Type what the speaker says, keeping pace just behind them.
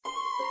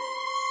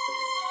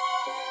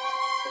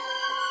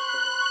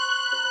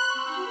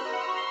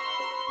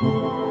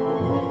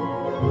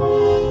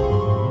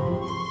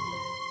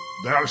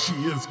There she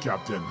is,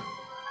 Captain.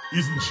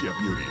 Isn't she a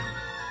beauty?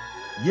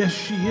 Yes,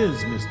 she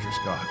is, Mr.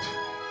 Scott.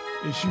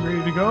 Is she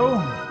ready to go?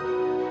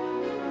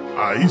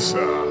 Aye,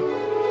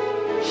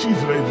 sir.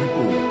 She's ready to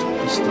go to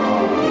the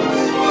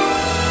stars.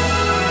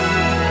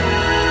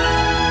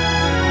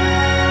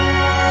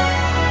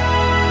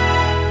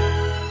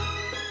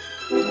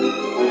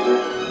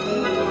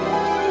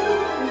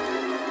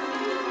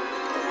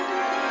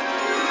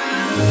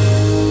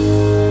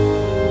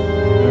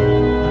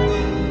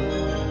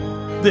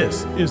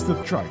 This is the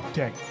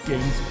TriTech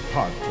Games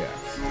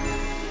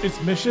Podcast. Its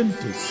mission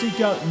to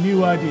seek out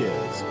new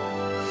ideas,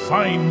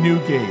 find new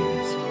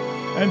games,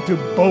 and to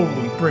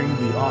boldly bring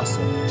the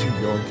awesome to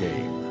your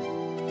game.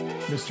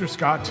 Mr.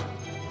 Scott,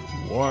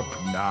 Warp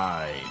 9.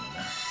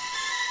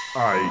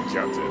 Aye,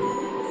 Captain.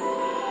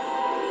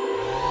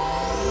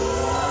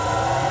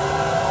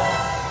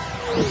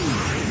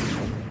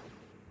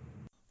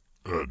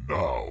 And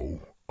now,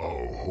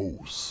 our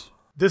hosts.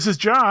 This is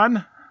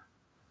John.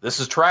 This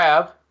is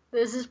Trav.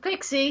 This is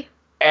Pixie.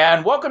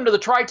 And welcome to the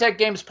TriTech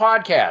Games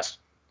Podcast.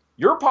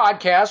 Your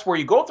podcast where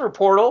you go through a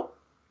portal,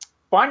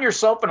 find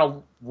yourself in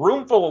a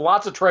room full of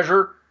lots of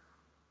treasure,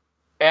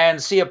 and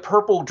see a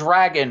purple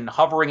dragon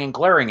hovering and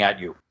glaring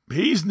at you.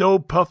 He's no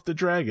Puff the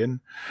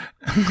Dragon.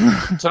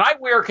 Tonight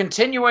we are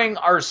continuing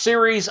our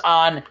series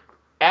on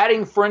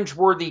adding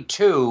Fringeworthy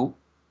 2,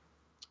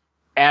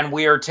 and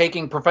we are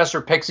taking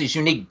Professor Pixie's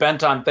unique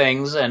bent on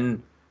things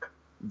and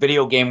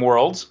video game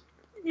worlds.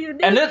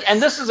 Unique. And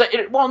this is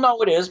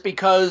it is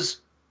because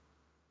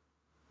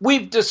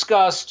we've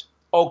discussed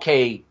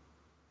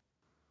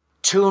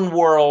Toon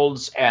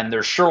Worlds and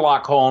there's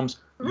Sherlock Holmes.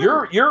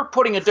 You're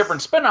putting a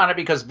different spin on it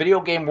because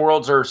video game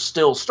worlds are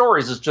still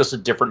stories. It's just a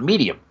different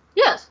medium.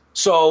 Yes.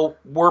 So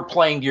we're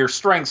playing to your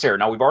strengths here.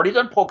 Now we've already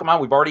done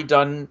Pokemon. We've already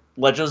done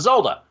Legend of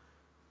Zelda.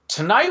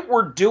 Tonight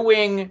we're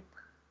doing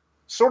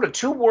sort of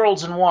two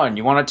worlds in one.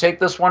 You want to take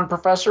this one,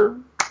 Professor?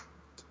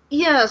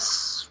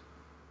 Yes.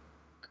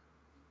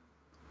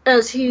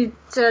 As he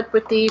said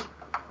with the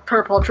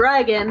purple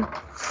dragon,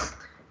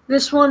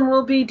 this one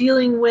will be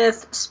dealing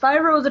with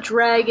Spyro the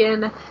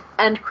Dragon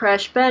and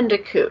Crash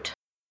Bandicoot.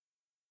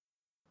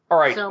 All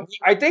right. So,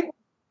 I think we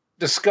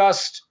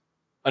discussed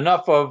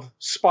enough of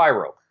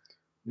Spyro.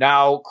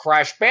 Now,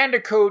 Crash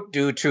Bandicoot,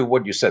 due to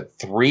what you said,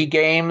 3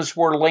 games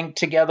were linked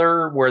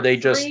together where they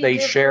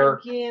share.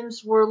 3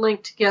 games were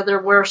linked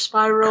together where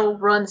Spyro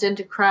runs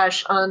into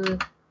Crash on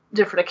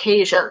different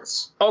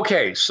occasions.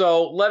 Okay,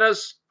 so let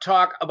us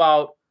talk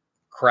about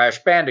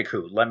Crash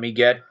Bandicoot.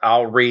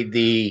 I'll read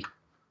the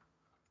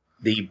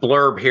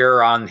blurb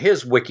here on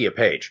his Wikia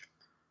page.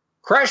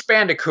 Crash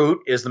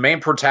Bandicoot is the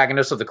main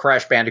protagonist of the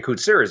Crash Bandicoot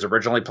series.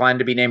 Originally planned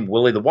to be named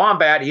Willy the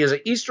Wombat, he is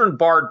an Eastern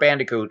Barred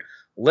Bandicoot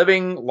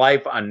living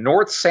life on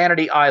North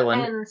Sanity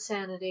Island.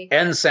 Insanity.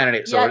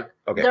 So, yeah,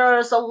 okay.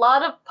 There's a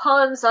lot of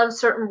puns on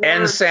certain words.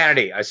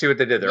 Insanity. I see what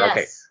they did there. Yes.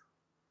 Okay.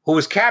 Who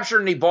was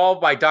captured and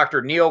evolved by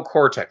Dr. Neo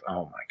Cortex.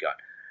 Oh, my God.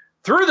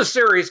 Through the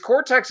series,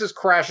 Cortex is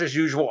Crash's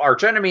usual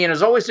archenemy and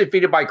is always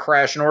defeated by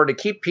Crash in order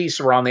to keep peace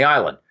around the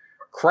island.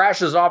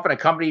 Crash is often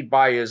accompanied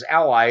by his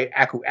ally,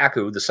 Aku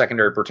Aku, the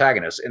secondary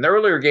protagonist. In the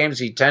earlier games,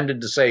 he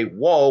tended to say,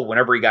 whoa,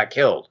 whenever he got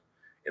killed.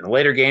 In the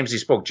later games, he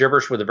spoke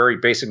gibberish with a very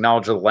basic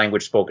knowledge of the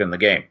language spoken in the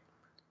game.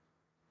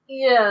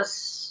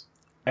 Yes.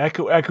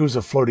 Aku Aku's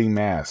a floating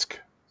mask.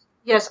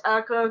 Yes,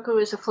 Aku Aku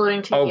is a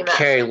floating TV mask.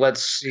 Okay,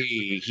 let's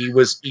see. He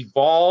was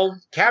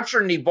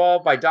captured and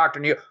evolved by Dr.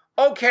 Neo.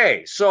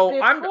 Okay, so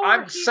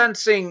I'm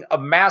sensing a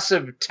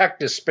massive tech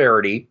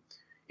disparity.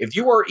 If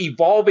you are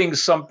evolving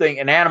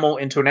an animal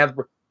into an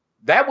animal,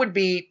 that would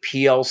be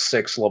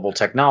PL6 level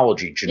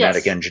technology,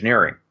 genetic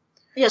engineering.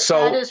 Yes, so,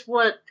 that is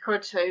what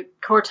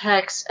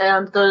Cortex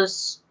and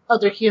those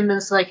other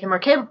humans like him are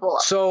capable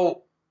of.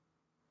 So,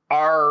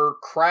 are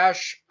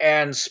Crash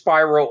and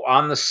Spyro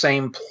on the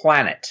same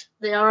planet?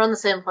 They are on the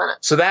same planet.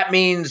 So that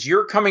means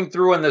you're coming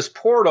through in this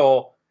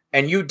portal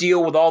and you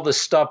deal with all this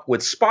stuff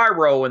with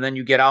Spyro, and then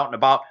you get out and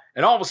about,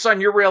 and all of a sudden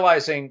you're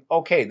realizing,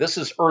 okay, this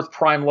is Earth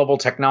Prime level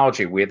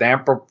technology with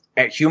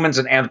humans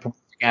and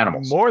anthropomorphic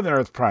animals. More than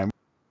Earth Prime.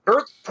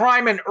 Earth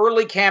Prime in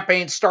early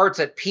campaign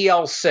starts at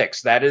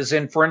PL6. That is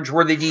in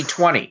Fringeworthy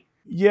D20.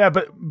 Yeah,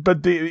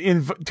 but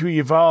to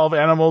evolve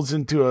animals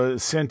into a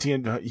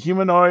sentient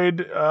humanoid,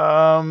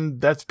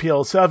 that's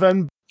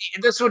PL7.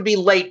 This would be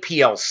late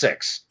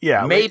PL6.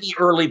 Yeah, maybe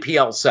early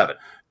PL7.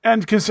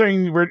 And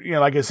considering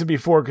like I said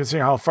before,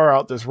 considering how far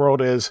out this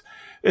world is,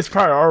 it's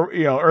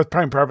probably Earth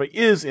Prime probably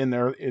is in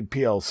there in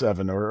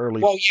PL7 or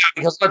early. Well, yeah,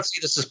 because let's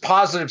see, this is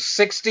positive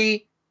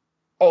 60.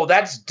 Oh,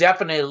 that's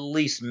definitely at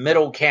least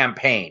middle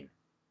campaign.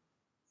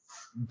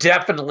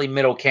 Definitely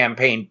middle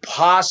campaign,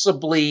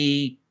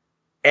 possibly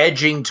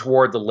edging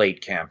toward the late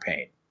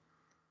campaign.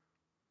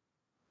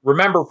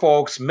 Remember,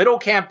 folks, middle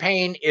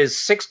campaign is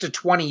 6 to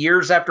 20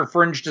 years after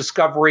Fringe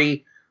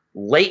discovery.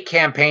 Late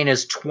campaign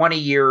is 20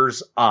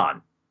 years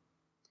on.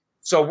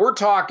 So we're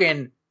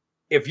talking,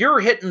 if you're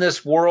hitting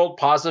this world,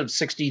 positive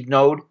 60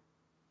 node,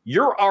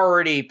 you're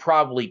already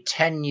probably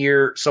 10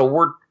 years. So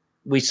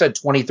we said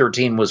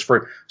 2013 was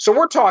for. So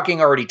we're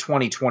talking already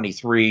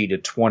 2023 to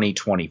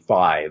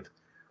 2025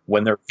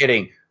 when they're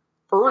hitting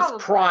Earth Probably.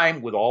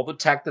 Prime with all the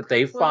tech that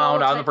they all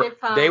found the on tech the. they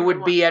found They and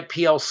would be at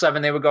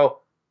PL7. They would go,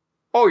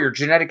 oh, you're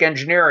genetic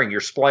engineering.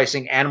 You're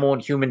splicing animal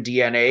and human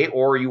DNA,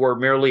 or you are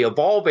merely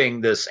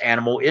evolving this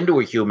animal into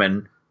a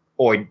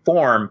humanoid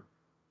form.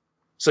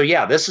 So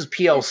yeah, this is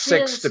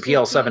PL6 to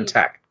PL7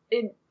 tech.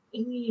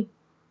 He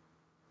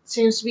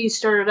seems to be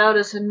started out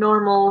as a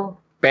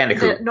normal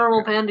Bandicoot.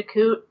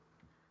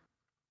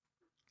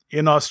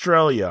 In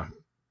Australia.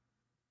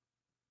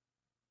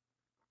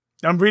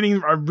 I'm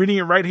reading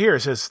it right here.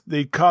 It says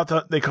they caught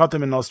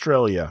them in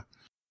Australia.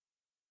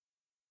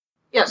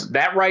 Yes.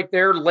 That right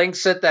there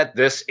links it that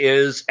this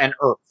is an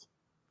Earth.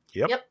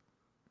 Yep.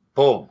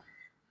 Boom.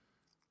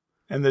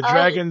 And the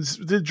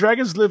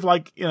dragons live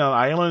like in an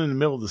island in the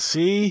middle of the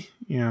sea,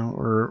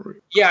 or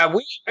yeah,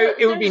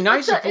 it would be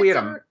nice if we had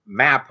a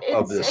map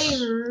of this.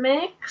 It's a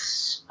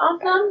mix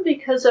of them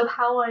because of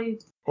how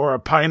or a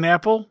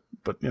pineapple,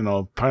 but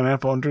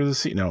pineapple under the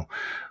sea. No,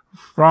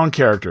 wrong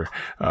character.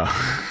 But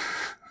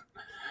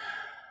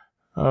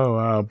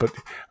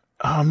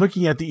I'm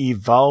looking at the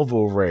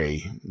Evolvo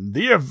Ray.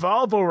 The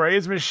Evolvo Ray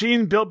is a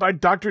machine built by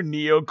Dr.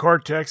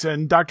 Neocortex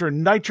and Dr.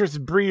 Nitrous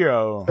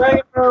Brio.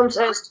 Dragon Realms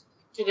as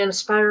in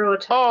Spyro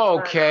Attack.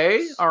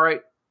 Okay, all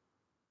right.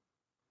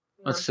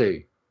 Let's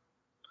see.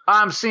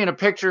 I'm seeing a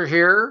picture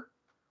here.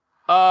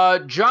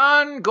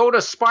 John, go to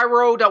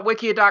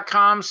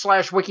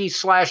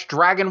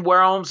spyro.wikia.com/wiki/Dragon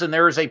Realms, and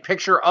there is a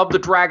picture of the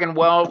Dragon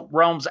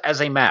Realms as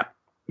a map.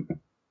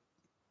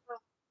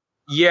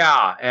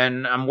 Yeah,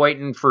 and I'm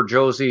waiting for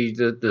Josie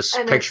this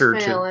picture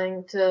it's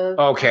failing to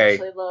okay.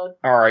 actually load.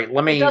 All right,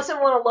 let me. It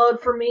doesn't want to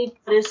load for me.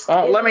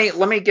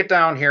 Let me get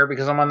down here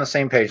because I'm on the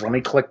same page. Let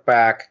me click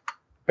back.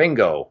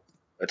 Bingo,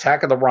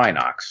 Attack of the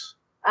Rhinox.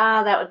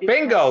 That would be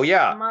bingo.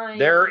 Yeah,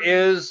 there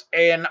is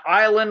an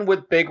island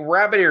with big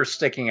rabbit ears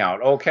sticking out.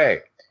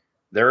 Okay,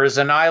 there is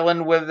an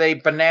island with a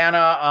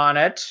banana on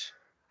it.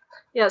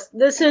 Yes,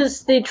 this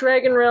is the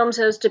Dragon Realms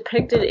as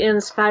depicted in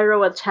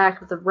Spyro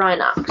Attack of the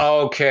Rhinox.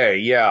 Okay,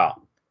 yeah.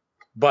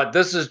 But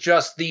this is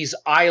just these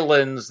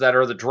islands that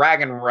are the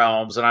Dragon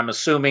Realms, and I'm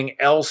assuming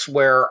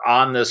elsewhere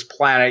on this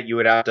planet you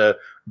would have to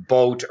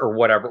boat or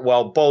whatever.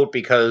 Well, boat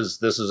because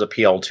this is a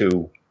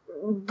PL2.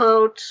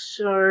 Boat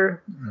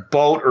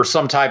or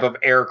some type of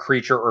air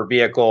creature or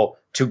vehicle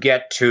to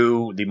get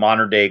to the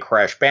modern-day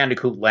Crash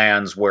Bandicoot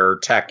lands where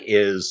tech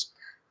is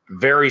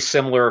very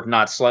similar, if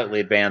not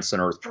slightly advanced,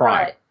 than Earth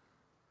Prime. Right.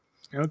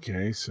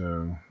 Okay,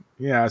 so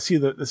yeah, I see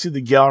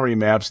the gallery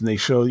maps, and they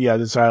show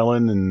this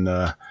island, and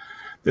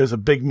there's a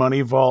big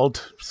money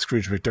vault.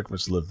 Scrooge McDuck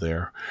must live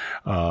there.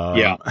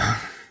 Yeah,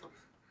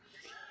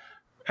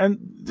 and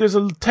there's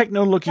a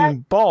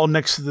techno-looking ball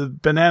next to the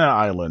banana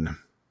island.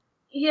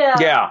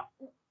 Yeah.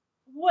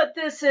 What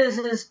this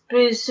is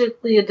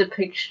basically a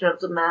depiction of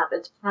the map.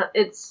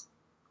 It's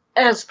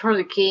as per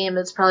the game.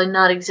 It's probably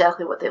not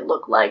exactly what they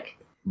look like,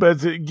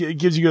 but it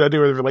gives you a good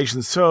idea of the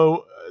relations.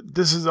 So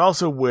this is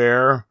also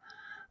where.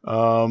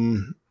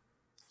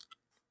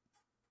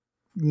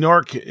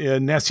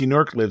 Nasty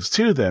Nork lives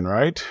too, then,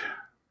 right?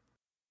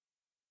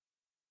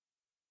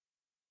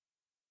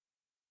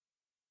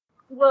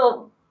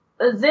 Well,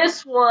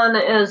 this one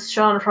is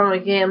shown from a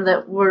game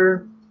that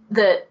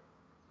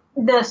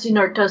Nasty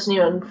Nork doesn't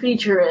even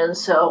feature in,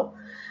 so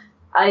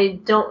I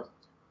don't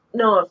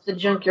know if the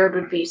junkyard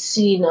would be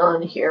seen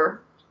on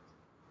here.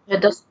 It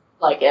doesn't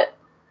look like it.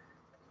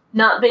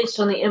 Not based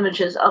on the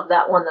images of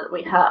that one that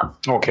we have.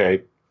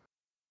 Okay.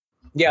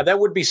 Yeah, that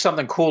would be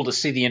something cool to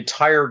see the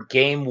entire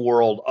game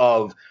world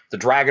of the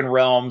Dragon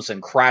Realms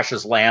and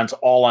Crash's lands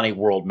all on a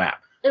world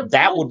map.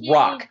 That would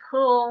rock.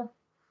 Cool.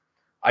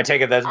 I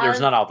take it that there's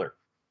none out there.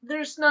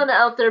 There's none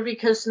out there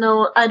because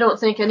I don't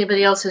think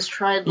anybody else has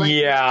tried.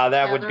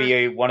 That would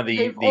be one of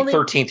the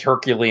 13th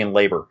Herculean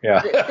labor.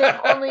 Yeah, they've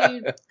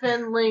only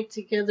been linked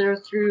together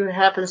through a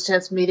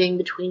happenstance meeting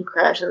between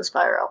Crash and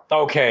Spyro.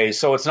 Okay,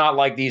 so it's not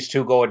like these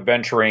two go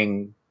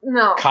adventuring.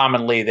 No.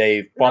 Commonly,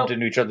 they've bumped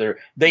into each other.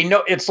 They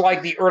know it's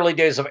like the early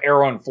days of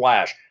Arrow and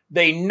Flash.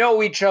 They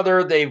know each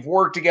other. They've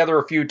worked together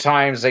a few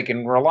times. They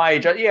can rely on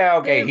each other. Yeah,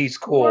 okay, he's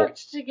cool.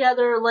 Worked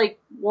together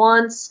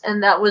once,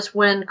 and that was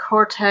when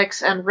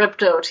Cortex and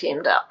Ripto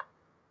teamed up.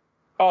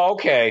 Oh,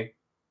 okay.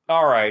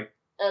 All right.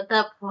 At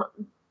that point,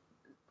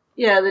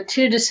 the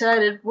two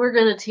decided we're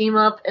going to team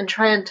up and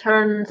try and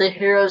turn the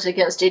heroes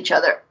against each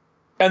other.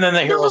 And then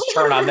the heroes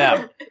turn on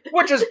them,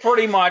 which is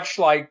pretty much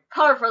like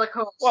par for the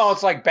course. Well,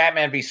 it's like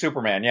Batman v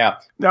Superman, yeah.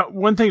 Now,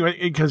 one thing,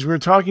 because we were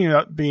talking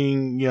about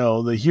being,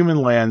 the human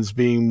lands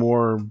being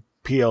more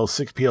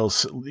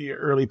PL6, the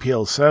early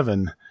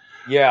PL7.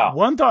 Yeah.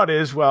 One thought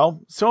is, so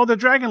are the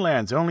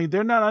Dragonlands, only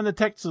they're not on the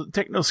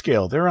techno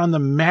scale; they're on the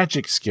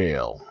magic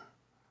scale.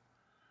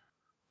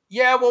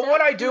 Yeah. Well,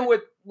 what I do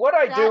with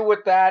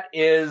that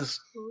is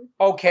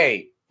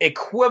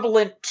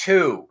equivalent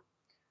to.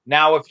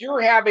 Now, if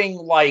you're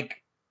having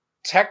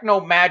techno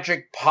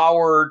magic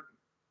powered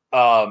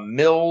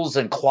mills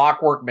and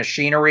clockwork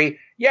machinery,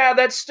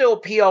 that's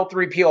still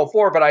PL3,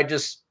 PL4, but I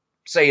just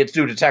say it's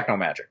due to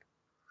technomagic.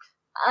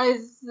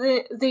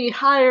 The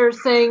higher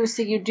things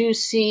that you do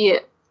see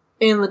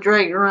in the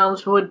Dragon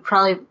Realms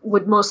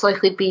would most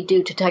likely be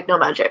due to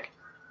technomagic.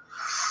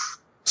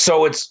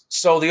 So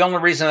the only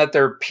reason that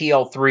their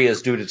PL3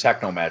 is due to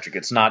technomagic.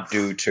 It's not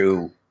due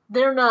to.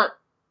 They're not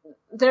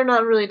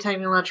really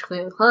technologically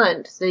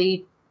inclined.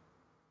 They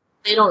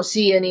don't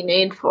see any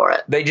need for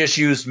it. They just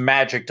use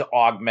magic to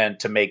augment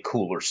to make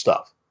cooler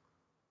stuff.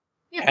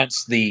 Yeah.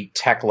 Hence the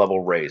tech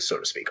level raise, so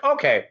to speak.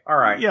 Okay, all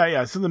right.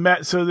 Yeah.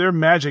 So their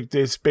magic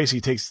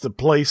basically takes the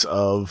place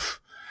of.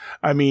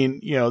 I mean,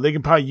 they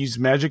can probably use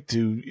magic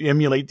to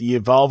emulate the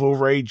Evolvo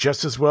Ray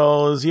just as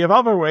well as the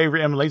Evolvo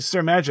Ray emulates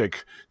their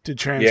magic to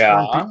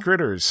transform big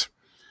critters.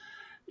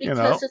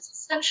 Because it's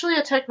essentially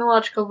a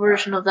technological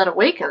version of that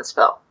Awaken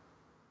spell.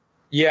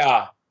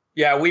 Yeah,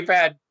 we've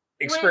had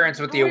experience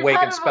with the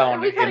Awaken spell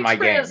in my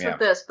game. With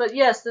this, but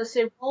yes, this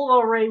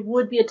Evolvo Ray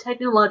would be a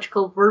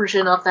technological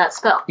version of that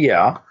spell.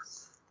 Yeah.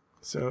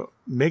 So,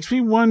 makes me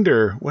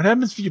wonder, what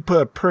happens if you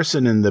put a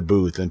person in the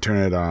booth and turn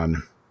it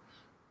on?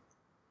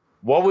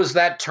 What was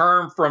that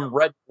term from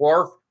Red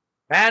Dwarf?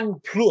 Man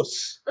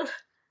plus. Of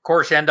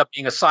course, you end up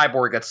being a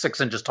cyborg that's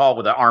 6 inches tall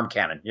with an arm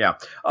cannon. Yeah.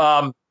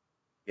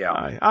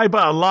 I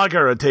bought a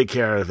lager to take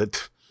care of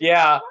it.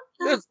 Yeah.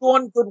 There's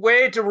one good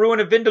way to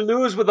ruin a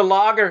Vindaloo's with a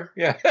lager.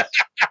 Yeah.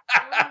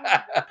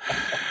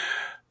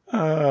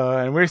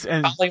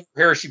 and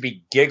here she'd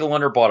be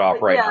giggling her butt off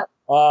right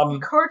now.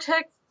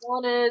 Cortex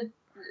wanted.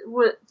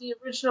 What the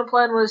original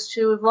plan was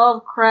to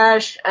evolve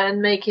Crash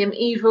and make him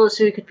evil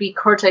so he could be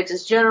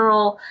Cortex's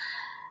general.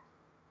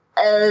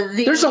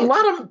 There's a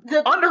lot of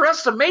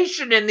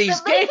underestimation in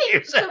these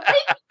games. The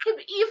making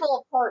him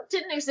evil part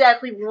didn't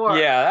exactly work.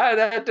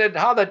 Yeah,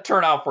 how'd that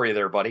turn out for you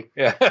there, buddy?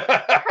 Yeah.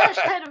 Crash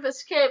kind of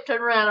escaped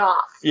and ran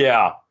off.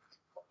 Yeah.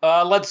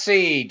 Let's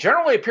see.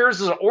 Generally appears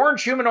as an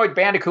orange humanoid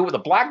bandicoot with a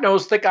black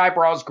nose, thick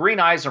eyebrows, green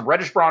eyes, and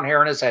reddish-brown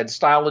hair in his head,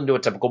 styled into a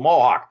typical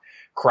mohawk.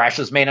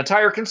 Crash's main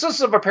attire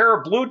consists of a pair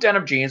of blue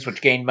denim jeans,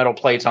 which gain metal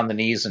plates on the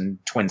knees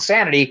and twin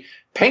sanity,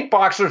 pink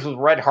boxers with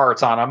red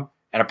hearts on them,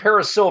 and a pair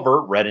of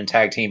silver, red and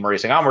tag team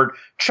racing onward,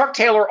 Chuck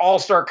Taylor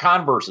All-Star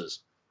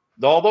Converses.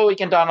 Although he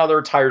can don other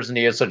attires in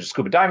the such as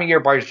scuba diving gear,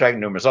 biker's jacket,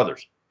 and numerous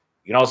others.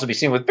 He can also be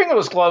seen with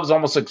fingerless gloves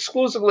almost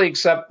exclusively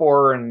except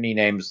for, and he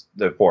names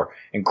the 4,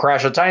 in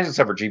Crash at times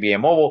except for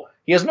GBA Mobile.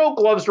 He has no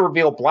gloves to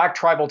reveal black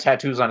tribal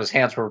tattoos on his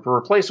hands, but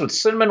replaced with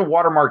cinnamon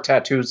watermark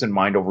tattoos in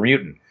Mind Over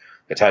Mutant.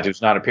 The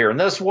tattoos not appear in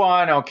this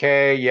one.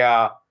 Okay,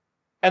 yeah.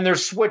 And they're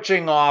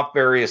switching off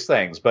various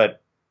things,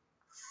 but...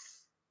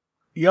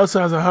 He also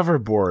has a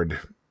hoverboard.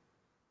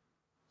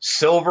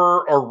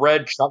 Silver or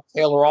red Chuck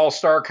Taylor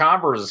All-Star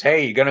Converse.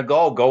 Hey, you're going to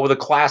go with a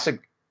classic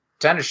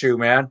tennis shoe,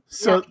 man.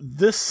 So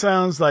this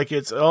sounds like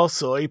it's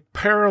also a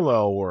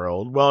parallel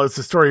world. Well, it's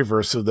a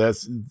storyverse, so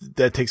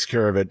that takes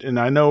care of it. And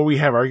I know we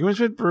have arguments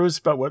with Bruce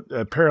about what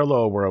a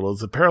parallel world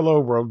is. A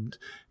parallel world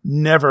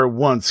never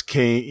once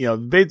came,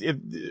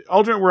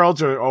 alternate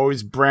worlds are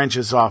always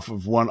branches off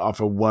of one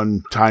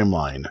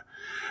timeline.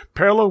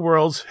 Parallel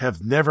worlds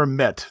have never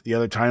met the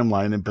other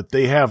timeline, but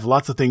they have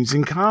lots of things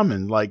in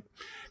common, like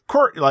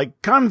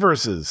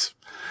Converses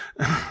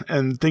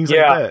and things like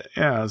that.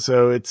 Yeah.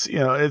 So it's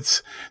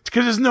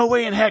because there's no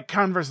way in heck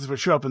Converses would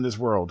show up in this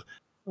world.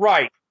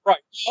 Right.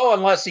 Oh,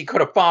 unless he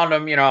could have found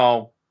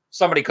them,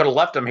 somebody could have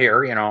left them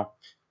here,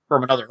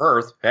 from another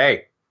Earth.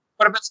 Hey.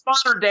 But if it's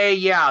modern day,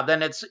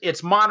 then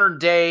it's modern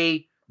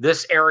day,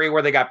 this area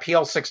where they got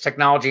PL6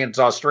 technology and it's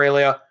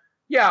Australia.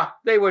 Yeah,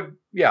 they would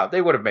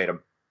have made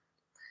them.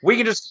 We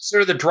can just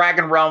consider the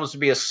Dragon Realms to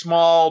be a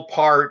small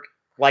part,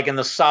 like in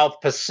the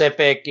South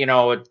Pacific,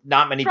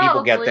 not many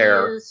people get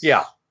there. Is.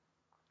 Yeah.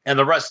 And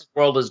the rest of the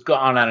world has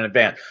gone on in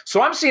advance.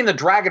 So I'm seeing the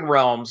Dragon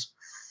Realms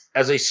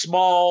as a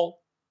small,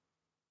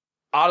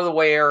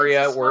 out-of-the-way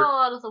area.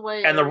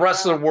 And the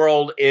rest of the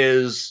world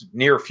is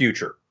near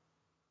future.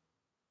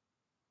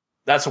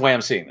 That's the way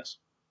I'm seeing this.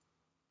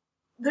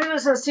 There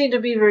doesn't seem to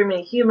be very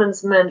many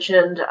humans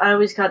mentioned. I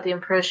always got the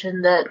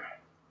impression that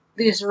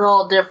these are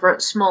all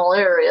different small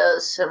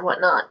areas and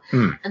whatnot,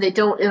 and they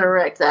don't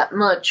interact that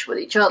much with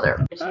each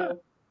other.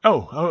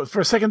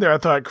 For a second there, I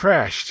thought it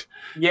crashed.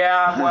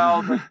 Yeah,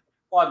 well, the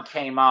plug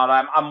came out.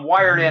 I'm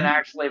wired in,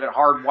 actually, but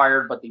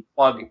hardwired, but the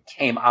plug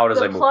came out as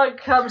I moved. The plug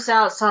comes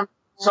out sometimes.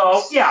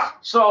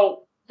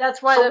 So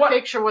that's why the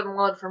picture wouldn't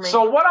load for me.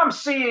 So what I'm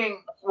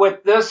seeing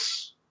with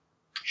this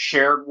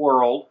shared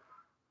world,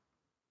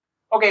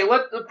 okay,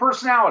 the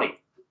personality.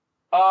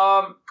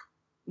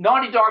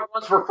 Naughty Dog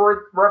once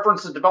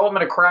referenced the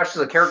development of Crash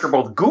as a character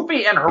both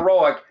goofy and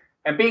heroic,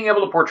 and being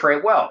able to portray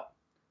it well.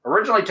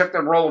 Originally took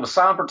the role of a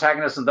silent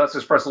protagonist and thus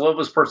expressed a little of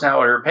his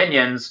personality or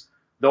opinions,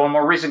 though in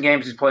more recent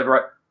games he's played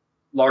a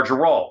larger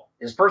role.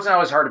 His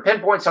personality is hard to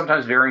pinpoint,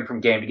 sometimes varying from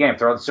game to game.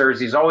 Throughout the series,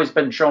 he's always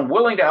been shown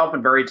willing to help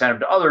and very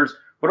attentive to others,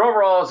 but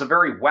overall has a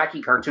very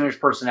wacky, cartoonish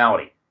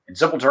personality. In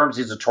simple terms,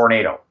 he's a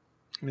tornado.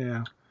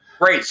 Yeah.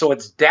 Great, so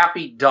it's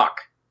Daffy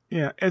Duck.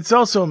 Yeah, it's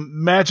also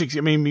magic.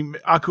 I mean,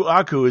 Aku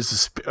Aku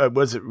is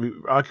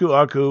Aku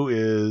Aku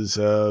is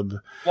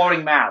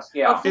Floating mask,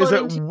 yeah. is a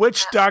Floating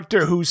witch mask.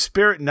 doctor whose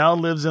spirit now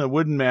lives in a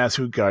wooden mask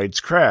who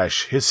guides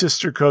Crash, his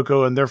sister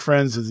Coco, and their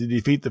friends as they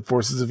defeat the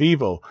forces of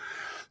evil.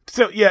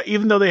 So yeah,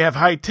 even though they have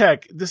high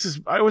tech, this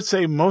is, I would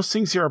say, most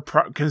things here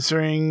are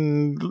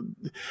considering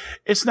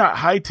it's not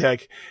high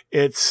tech.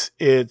 It's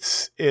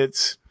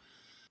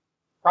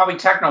Probably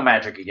techno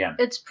magic again.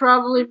 It's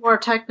probably more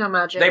techno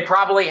magic. They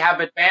probably have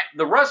advanced.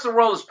 The rest of the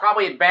world has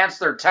probably advanced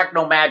their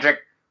techno magic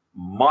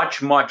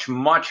much, much,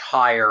 much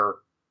higher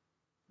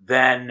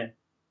than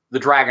the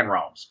Dragon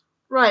Realms,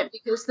 Right,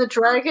 because the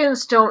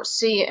dragons don't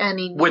see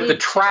any need with the to-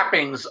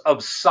 trappings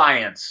of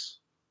science.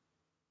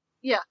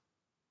 Yeah.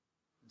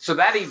 So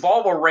that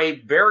Evolvo Ray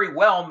very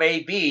well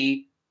may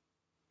be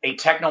a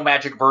techno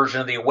magic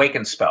version of the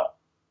Awaken spell.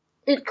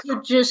 It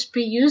could just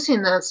be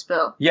using that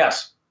spell.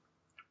 Yes.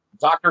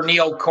 Dr.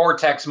 Neo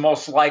Cortex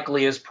most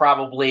likely is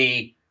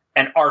probably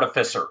an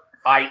artificer,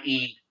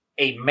 i.e.,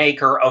 a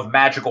maker of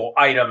magical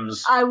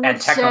items I would and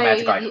techno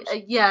magic say, items.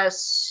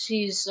 yes,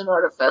 she's an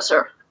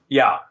artificer.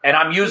 Yeah, and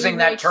I'm using He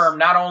that makes- term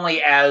not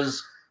only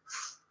as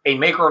a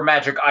maker of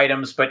magic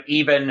items, but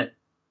even,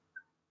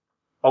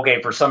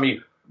 okay, for some of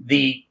you,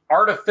 the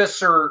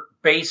artificer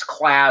base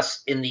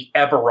class in the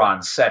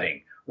Eberron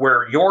setting,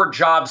 where your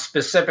job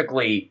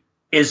specifically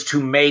is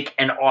to make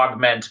and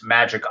augment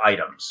magic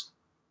items.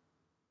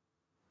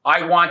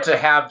 I want to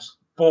have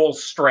full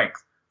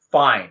strength.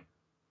 Fine.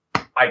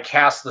 I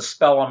cast the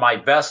spell on my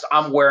vest.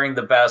 I'm wearing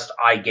the vest.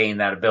 I gain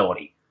that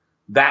ability.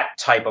 That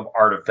type of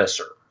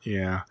artificer.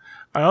 yeah.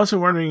 I also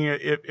wondering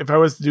if I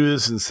was to do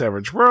this in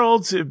Savage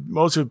Worlds,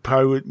 most of it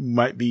probably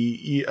might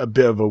be a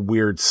bit of a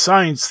weird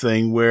science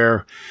thing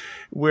where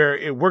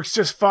it works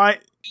just fine.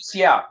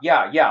 Yeah.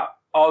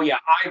 Oh, yeah.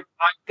 I've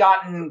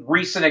gotten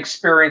recent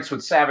experience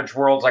with Savage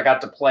Worlds. I got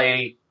to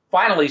play,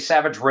 finally,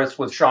 Savage Risks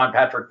with Sean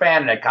Patrick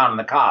Fannin at Con on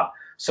the Cob.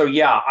 So,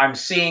 yeah, I'm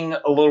seeing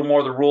a little more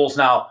of the rules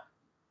now.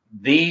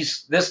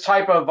 This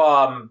type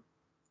of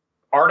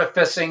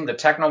artificing, the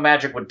techno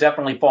magic, would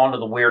definitely fall into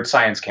the weird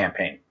science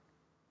campaign.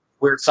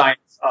 Weird science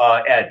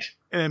edge.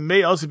 And it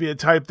may also be a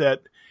type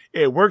that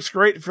it works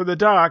great for the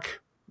doc.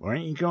 Why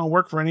ain't you going to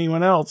work for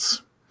anyone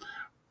else?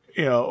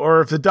 You know, or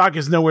if the doc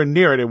is nowhere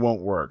near it, it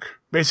won't work.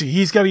 Basically,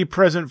 he's got to be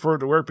present for it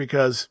to work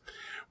because,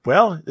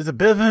 well, there's a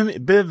bit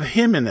of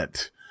him in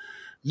it.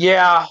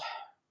 Yeah.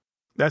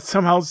 That's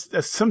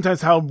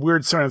sometimes how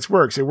weird science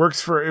works. It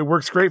works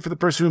great for the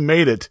person who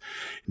made it.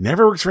 It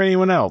never works for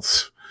anyone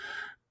else.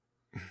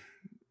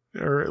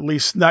 Or at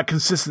least not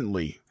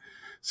consistently.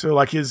 So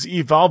like his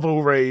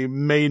Evolvo Ray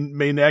may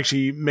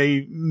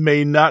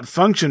not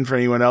function for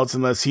anyone else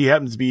unless he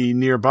happens to be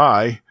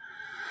nearby.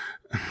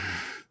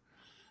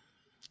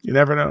 You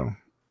never know.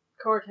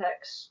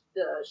 Cortex,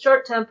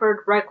 short-tempered,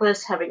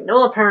 reckless, having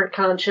no apparent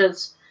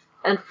conscience,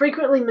 and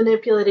frequently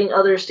manipulating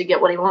others to get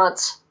what he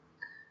wants.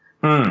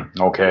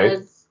 Okay.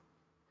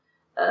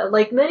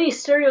 Like many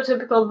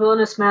stereotypical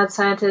villainous mad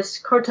scientists,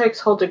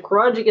 Cortex holds a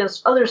grudge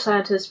against other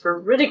scientists for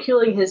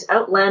ridiculing his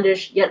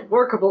outlandish yet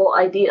workable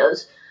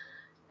ideas,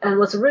 and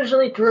was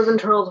originally driven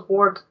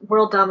towards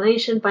world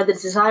domination by the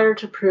desire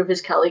to prove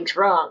his colleagues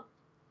wrong.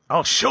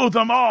 I'll show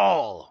them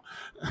all.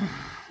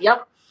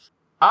 Yep.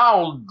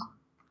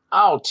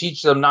 I'll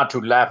teach them not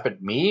to laugh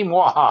at me.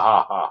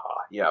 Mwahaha.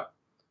 Yeah.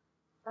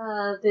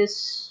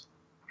 This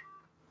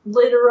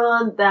later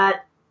on,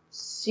 that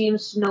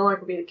seems to no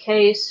longer be the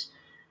case,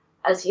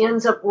 as he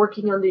ends up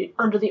working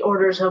under the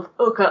orders of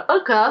Uka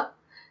Uka,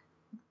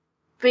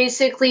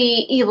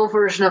 basically evil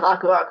version of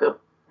Aku Aku.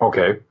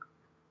 Okay.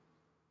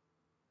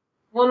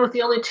 One with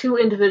the only two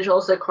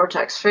individuals that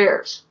Cortex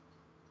fears.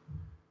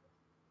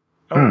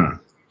 Oh.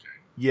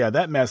 Yeah,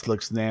 that mask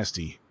looks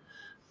nasty.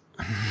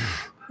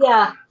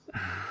 Yeah.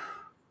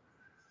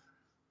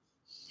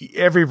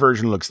 Every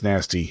version looks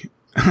nasty.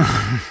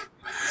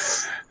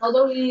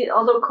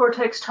 Although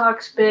Cortex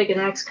talks big and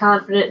acts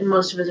confident in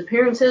most of his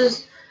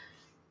appearances,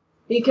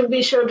 he can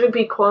be shown to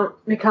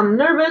become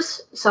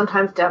nervous,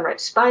 sometimes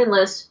downright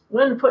spineless,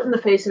 when put in the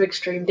face of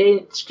extreme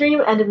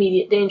and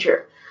immediate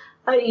danger,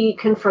 i.e.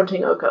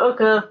 confronting Uka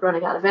Uka,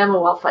 running out of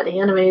ammo while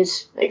fighting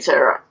enemies,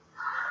 etc.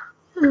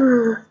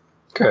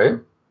 Okay.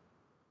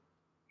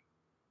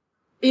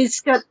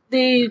 He's got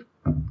the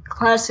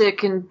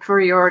classic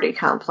inferiority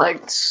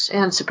complex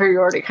and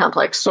superiority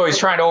complex. So he's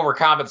trying to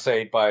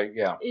overcompensate by,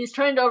 yeah. He's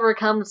trying to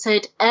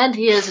overcompensate, and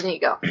he has an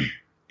ego.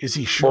 Is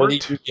he short?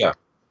 Yeah.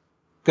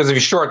 Because if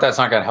he's short, that's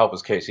not going to help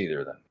his case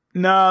either, then.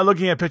 No,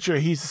 looking at a picture,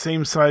 he's the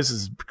same size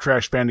as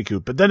Crash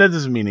Bandicoot, but then that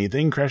doesn't mean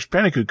anything. Crash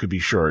Bandicoot could be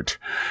short.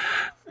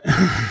 They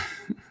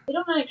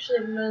don't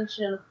actually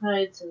mention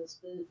heights and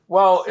speed.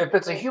 Well, if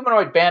it's a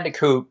humanoid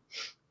bandicoot,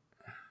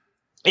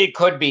 it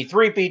could be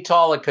 3 feet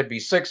tall, it could be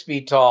 6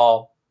 feet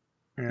tall.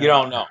 Yeah. You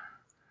don't know.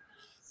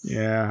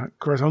 Yeah, of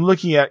course, I'm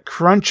looking at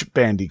Crunch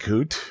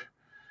Bandicoot.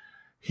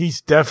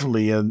 He's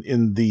definitely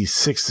in the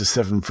 6 to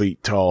 7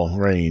 feet tall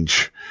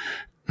range.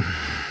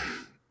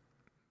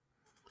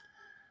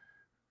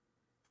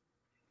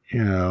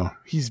 You know,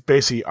 he's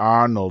basically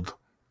Arnold.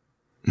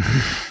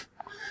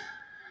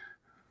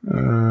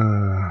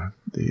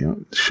 They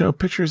don't show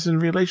pictures in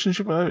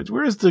relationship.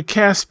 Where's the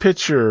cast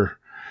picture?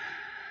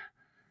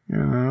 You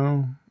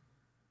know.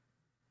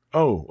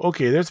 Oh,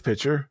 okay, there's a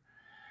picture.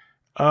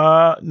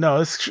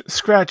 No, it's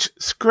Scratch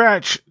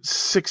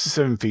 6 to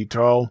 7 feet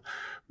tall.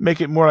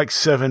 Make it more like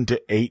 7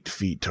 to 8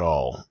 feet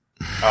tall.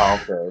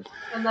 Oh, okay.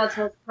 And that's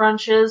what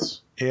Crunch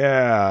is?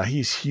 Yeah,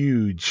 he's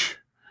huge.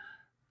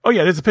 Oh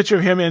yeah, there's a picture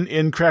of him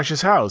in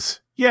Crash's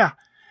house. Yeah.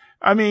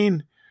 I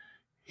mean,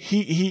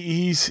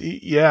 he's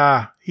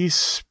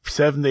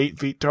 7 to 8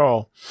 feet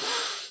tall.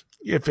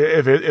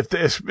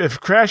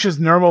 If Crash is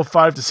normal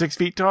 5 to 6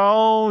 feet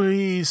tall,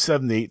 he's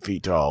 7 to 8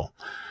 feet tall.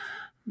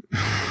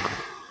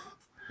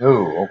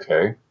 Oh,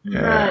 okay.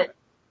 Yeah. Right.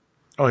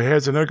 Oh,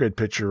 here's another good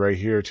picture right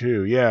here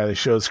too. Yeah, it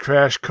shows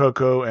Crash,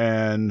 Coco,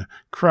 and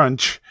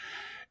Crunch.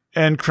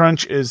 And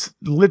Crunch is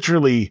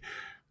literally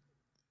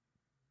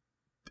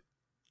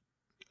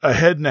a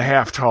head and a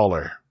half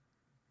taller.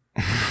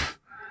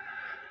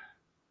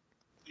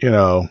 You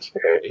know,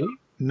 Okay.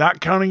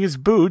 not counting his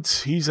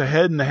boots, he's a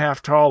head and a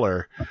half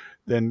taller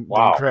than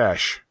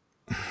Crash.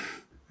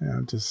 Yeah,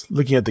 I'm just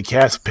looking at the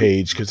cast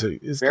page because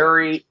it's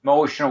Very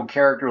emotional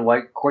character,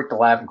 like quick to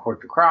laugh and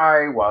quick to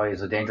cry. While he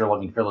has a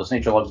danger-loving, fearless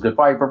nature, loves a good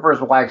fight, prefers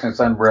relaxing,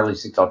 and rarely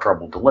seeks out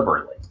trouble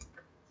deliberately.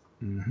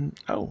 Mm-hmm.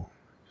 Oh,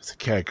 it's a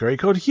category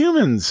called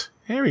humans.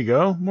 Here we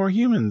go, more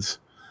humans.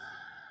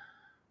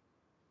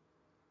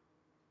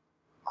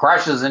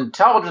 Crash's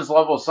intelligence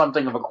level is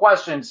something of a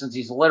question since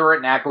he's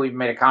illiterate, and Akko even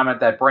made a comment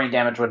that brain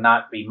damage would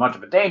not be much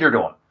of a danger to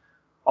him.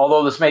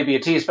 Although this may be a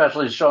T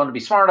specialist shown to be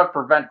smart enough to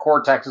prevent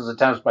Cortex's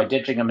attempts by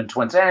ditching him in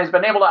Twin Sanity, he's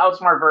been able to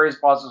outsmart various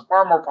bosses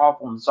far more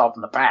powerful than himself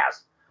in the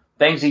past.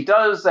 Things he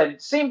does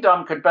that seem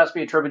dumb could best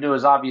be attributed to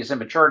his obvious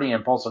immaturity and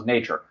impulsive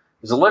nature.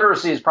 His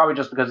illiteracy is probably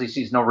just because he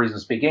sees no reason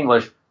to speak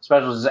English,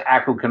 especially as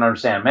Akko can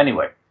understand him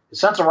anyway. His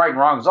sense of right and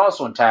wrong is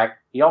also intact.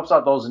 He helps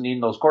out those in need,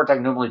 and those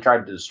Cortex normally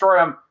tried to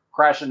destroy him.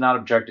 Crash did not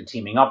object to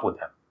teaming up with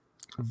him.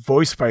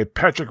 Voiced by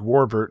Patrick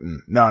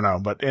Warburton. No,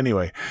 but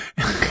anyway.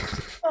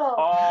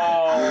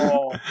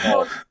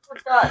 I've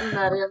forgotten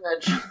that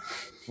image.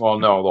 Well,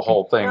 no, the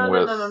whole thing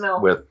No.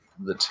 with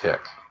the tick.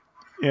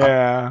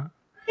 Yeah.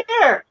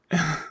 Here!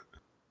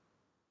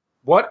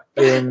 What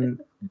in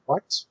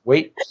what?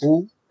 Wait,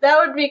 who? That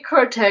would be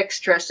Cortex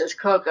dressed as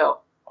Coco.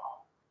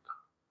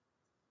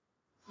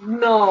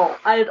 No,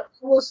 I'd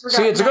almost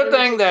forgotten. See, it's a good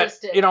thing that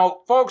existed.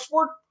 folks,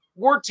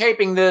 we're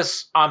taping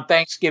this on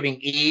Thanksgiving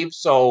Eve,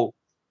 so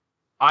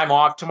I'm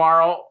off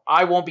tomorrow.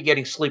 I won't be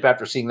getting sleep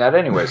after seeing that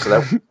anyway. So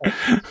that.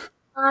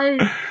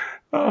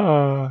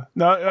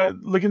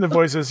 Looking at the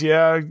voices,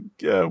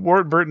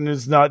 Ward Burton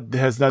has not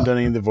done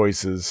any of the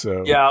voices,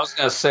 so Yeah, I was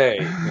gonna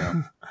say.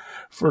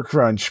 for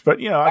Crunch,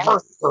 but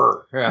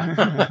Arthur.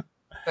 Yeah.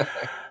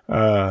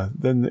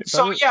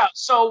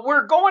 So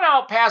we're going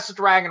out past the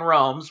Dragon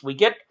Realms. We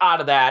get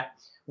out of that.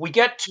 We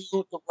get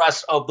to the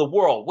rest of the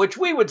world, which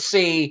we would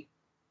see.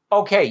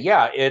 Okay,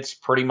 yeah, it's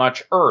pretty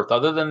much Earth.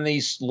 Other than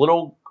these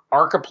little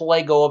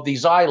archipelago of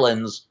these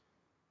islands,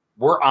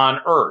 we're on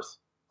Earth.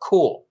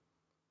 Cool.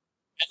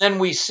 And then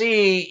we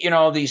see,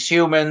 these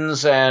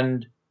humans,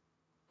 and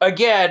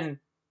again,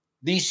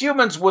 these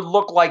humans would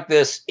look like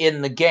this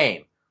in the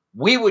game.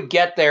 We would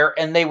get there,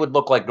 and they would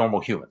look like normal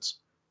humans.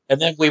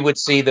 And then we would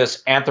see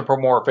this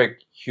anthropomorphic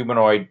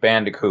humanoid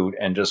bandicoot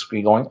and just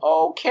be going,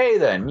 okay,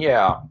 then,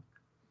 yeah.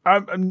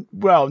 I'm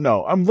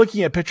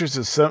looking at pictures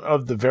of some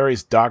of the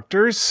various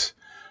doctors.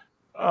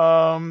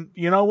 You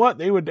know what?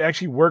 They would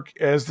actually work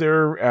as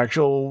their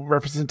actual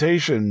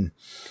representation.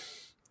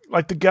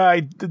 Like the guy,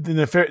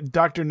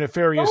 Dr.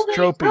 Nefarious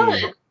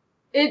Tropy.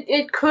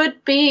 It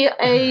could be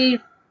a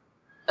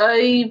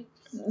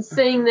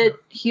thing that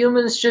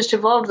humans just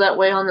evolved that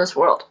way on this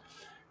world.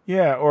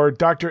 Yeah, or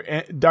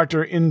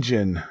Dr.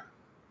 Engine.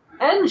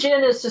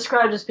 Engine is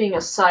described as being a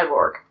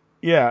cyborg.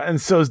 Yeah, and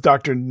so is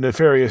Dr.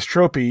 Nefarious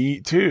Tropy,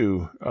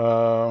 too.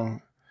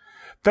 In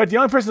fact, the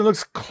only person that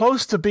looks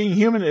close to being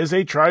human is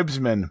a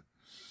tribesman.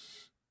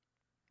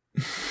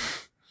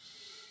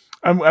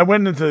 I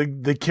went into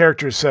the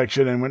characters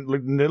section and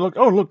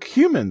look,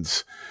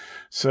 humans.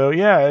 So,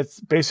 yeah, it's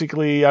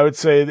basically, I would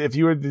say, if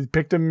you were to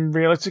depict them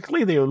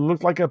realistically, they would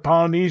look like a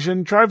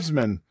Polynesian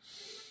tribesman.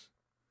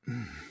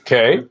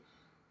 Okay.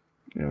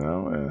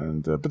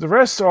 But the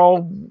rest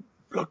all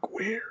look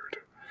weird.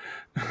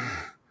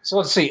 So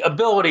let's see,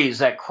 abilities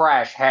that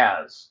Crash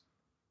has.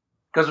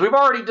 Because we've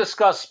already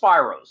discussed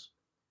Spyros.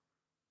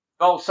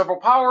 Develop several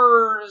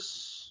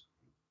powers.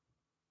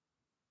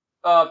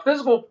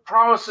 Physical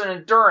prowess and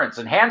endurance.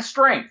 Enhanced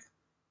strength.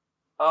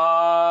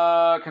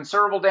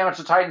 Considerable damage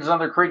to Titans and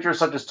other creatures,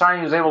 such as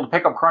Tiny, who's able to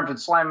pick up Crunch and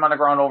slam him on the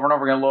ground over and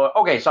over again.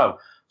 Okay, so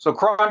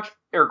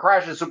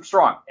Crash is super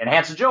strong.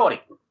 Enhanced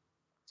agility.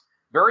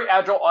 Very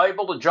agile,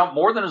 able to jump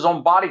more than his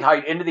own body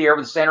height into the air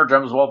with a standard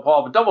jump, as well as pull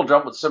off a double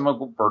jump with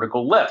similar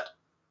vertical lift.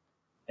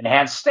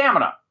 Enhanced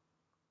stamina.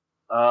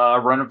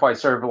 Run and fight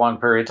serve for a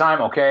long period of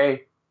time.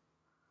 Okay.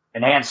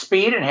 Enhanced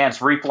speed,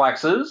 enhanced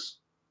reflexes.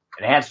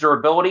 Enhanced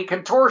durability,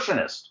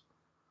 contortionist.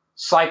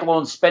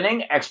 Cyclone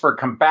spinning, expert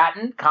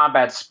combatant,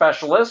 combat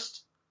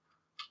specialist.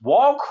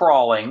 wall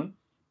crawling,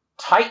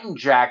 Titan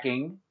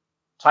jacking.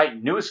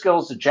 Titan newest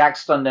skills to jack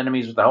stunned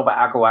enemies with the help of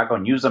Aku Aku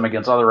and use them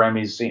against other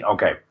enemies.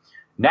 Okay.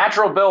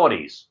 Natural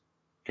abilities.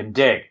 Can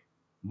dig.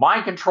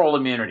 Mind control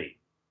immunity.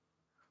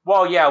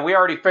 Well, yeah, we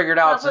already figured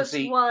out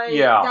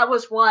That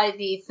was why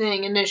the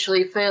thing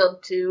initially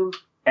failed to.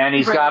 And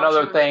he's got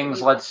other things.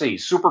 Evil. Let's see.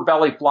 Super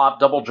belly flop,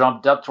 double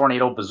jump, depth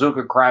tornado,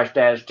 bazooka, crash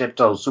dash,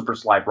 tiptoe, super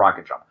slide,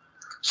 rocket jump.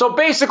 So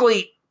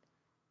basically,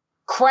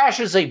 Crash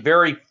is a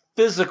very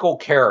physical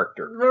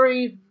character.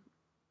 Very.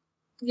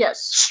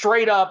 Yes.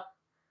 Straight up,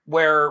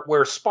 where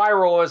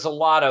Spyro has a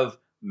lot of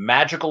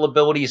magical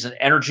abilities and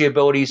energy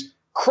abilities,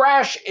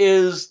 Crash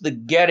is the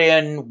get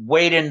in,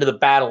 wade into the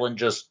battle, and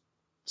just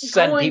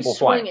send people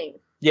flying. Swinging.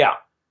 Yeah.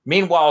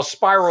 Meanwhile,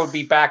 Spyro would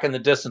be back in the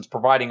distance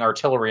providing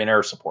artillery and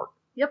air support.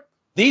 Yep.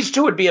 These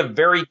two would be a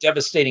very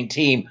devastating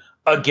team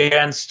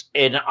against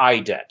an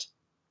IDET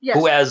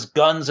who has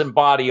guns and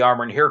body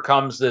armor, and here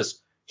comes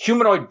this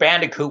humanoid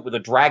bandicoot with a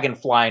dragon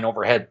flying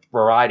overhead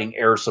providing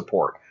air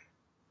support.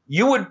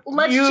 You want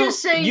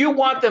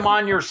them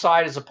on your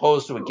side as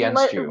opposed to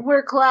against you.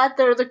 We're glad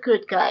they're the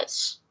good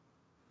guys.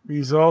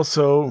 He's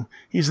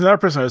another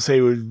person I would say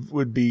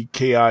would be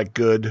chaotic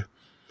good.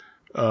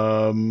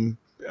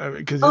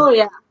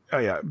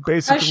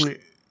 Basically,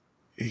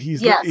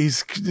 he's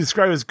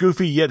described as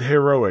goofy yet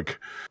heroic.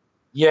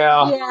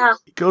 Yeah.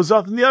 He goes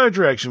off in the other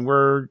direction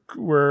where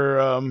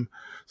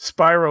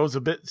Spyro's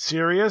a bit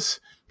serious.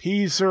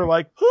 He's sort of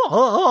like,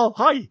 oh,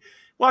 hi,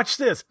 watch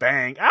this,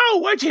 bang. Ow,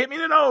 why'd you hit me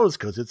in the nose?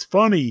 Because it's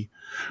funny.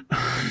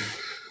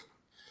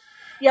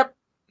 Yep.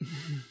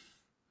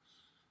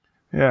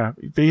 Yeah,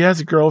 but he has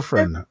a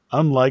girlfriend,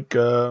 unlike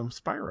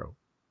Spyro.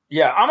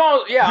 Yeah,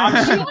 He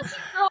has a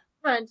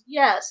girlfriend,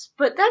 yes,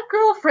 but that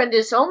girlfriend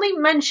is only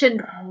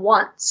mentioned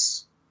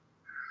once.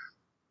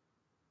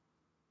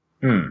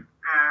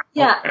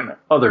 Yeah. And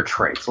other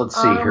traits.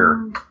 Let's see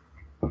here.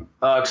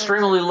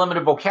 Extremely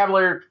limited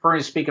vocabulary, preferring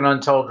to speak an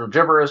unintelligible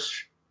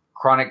gibberish.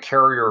 Chronic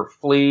carrier of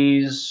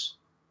fleas.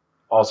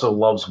 Also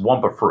loves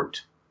Wumpa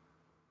fruit.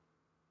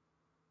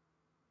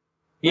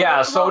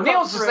 Yeah, so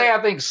needless to say,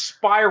 I think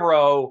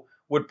Spyro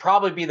would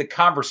probably be the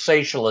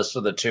conversationalist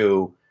of the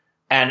two,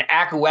 and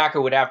Aku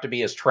Aku would have to be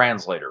his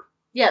translator.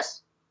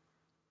 Yes.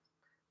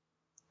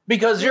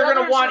 Because you're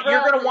going to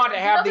want to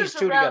have these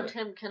two together.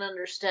 Him can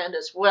understand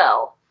as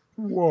well.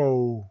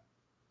 Whoa.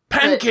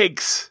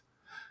 Pancakes!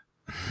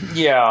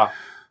 Yeah.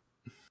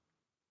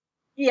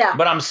 Yeah.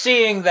 But I'm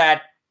seeing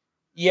that,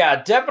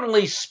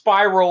 definitely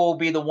Spyro will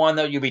be the one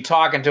that you'll be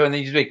talking to, and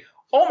then you'll be,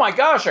 oh my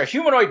gosh, a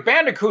humanoid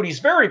bandicoot, he's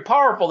very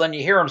powerful. Then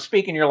you hear him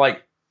speak, and you're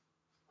like,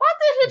 what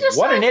did he just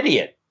say? What an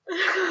idiot.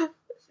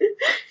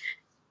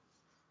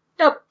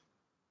 Yep.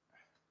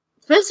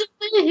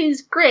 Physically,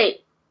 he's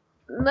great.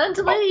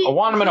 Mentally, I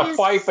want him in a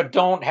fight, but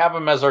don't have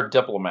him as our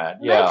diplomat.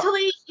 Yeah.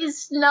 Mentally,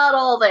 he's not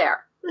all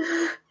there.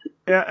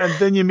 Yeah, and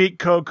then you meet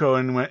Coco,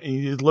 and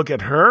you look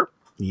at her,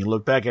 and you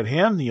look back at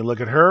him, and you look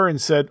at her, and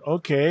said,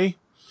 okay.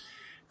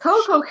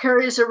 Coco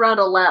carries around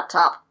a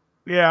laptop.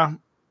 Yeah.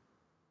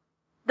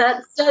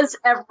 That says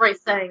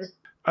everything.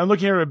 I'm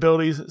looking at her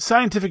abilities.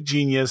 Scientific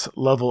genius,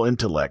 level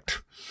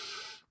intellect.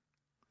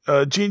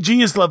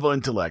 Genius level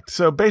intellect.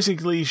 So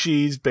basically,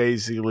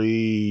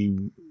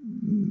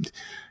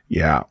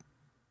 yeah.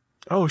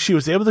 Oh, she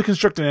was able to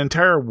construct an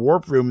entire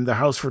warp room in the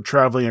house for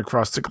traveling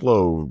across the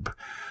globe.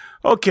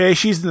 Okay,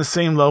 she's in the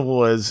same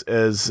level as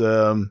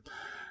the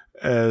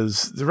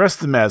rest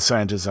of the mad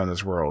scientists on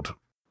this world.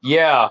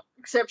 Yeah.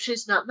 Except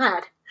she's not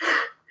mad.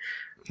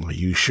 Are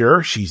you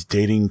sure? She's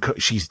dating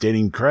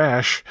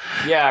Crash.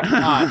 Yeah,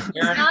 come on.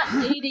 You're not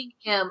dating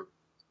him.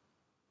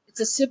 It's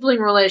a sibling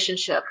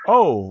relationship.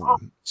 Oh.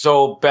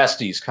 So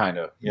besties, kind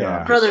of.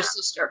 Yeah. Brother,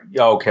 sister.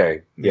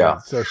 Okay. Yeah.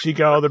 So she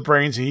got all the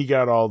brains and he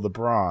got all the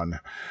brawn.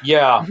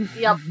 Yeah.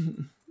 Yep.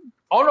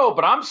 Oh, no,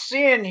 but I'm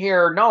seeing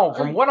here,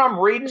 from what I'm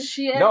reading,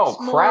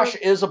 Crash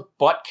is a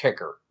butt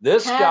kicker.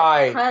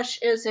 Crash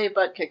is a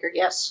butt kicker,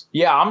 yes.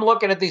 Yeah, I'm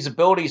looking at these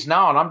abilities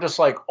now, and I'm just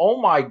like,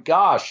 oh my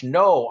gosh,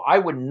 no, I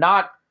would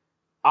not.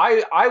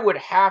 I would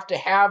have to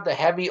have the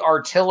heavy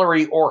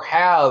artillery or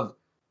have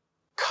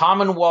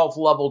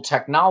Commonwealth-level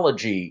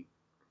technology,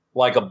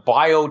 like a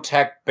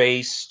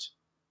biotech-based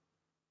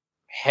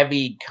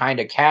heavy kind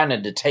of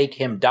cannon to take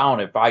him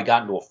down if I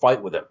got into a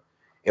fight with him.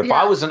 If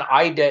I was an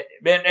IDET,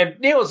 and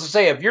needless to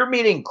say, if you're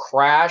meeting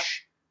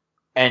Crash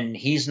and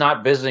he's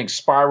not visiting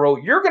Spyro,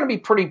 you're going to be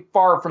pretty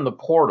far from the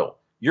portal.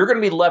 You're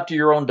going to be left to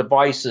your own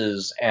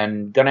devices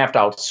and going to have to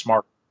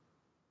outsmart,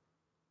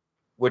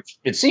 which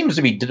it seems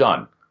to be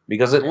done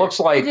because it looks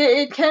like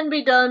it can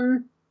be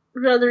done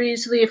rather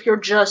easily if you're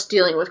just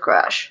dealing with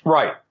Crash.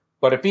 Right.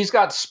 But if he's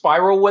got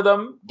Spyro with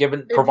him,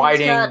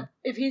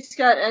 if he's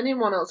got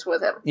anyone else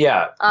with him.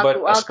 Yeah,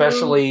 but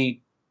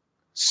especially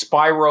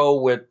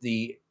Spyro with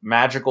the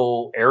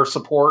magical air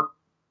support.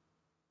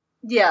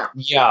 Yeah.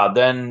 Yeah,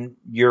 then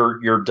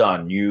you're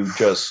done. You've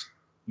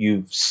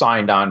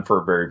signed on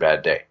for a very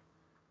bad day.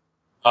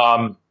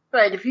 Right,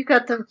 if you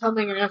got them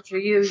coming after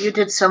you, you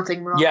did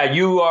something wrong. Yeah,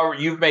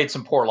 you've made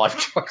some poor life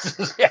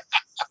choices. Yeah.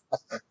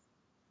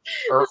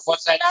 Or This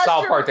what's is that master-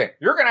 South Park thing?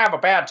 You're going to have a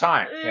bad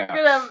time. You're Yeah.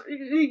 gonna have,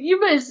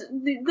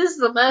 this is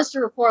the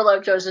master of poor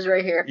life choices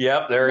right here.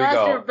 Yep, there you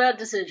Master go. of bad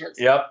decisions.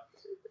 Yep.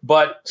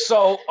 But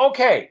so,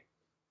 okay.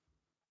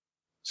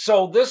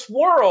 So this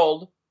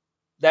world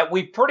that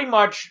we pretty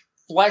much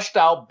fleshed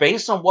out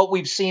based on what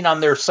we've seen on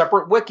their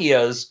separate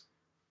wikias,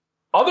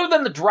 other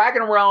than the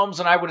Dragon Realms,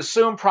 and I would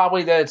assume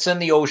probably that it's in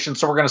the ocean,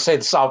 so we're going to say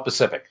the South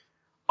Pacific.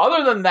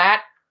 Other than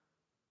that,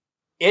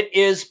 it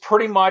is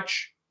pretty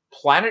much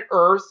planet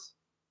Earth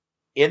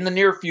in the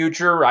near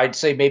future. I'd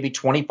say maybe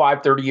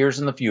 25, 30 years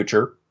in the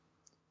future.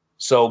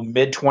 So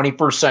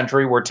mid-21st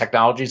century where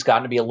technology's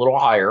gotten to be a little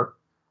higher.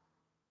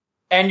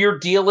 And you're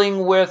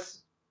dealing with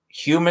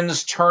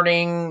humans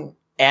turning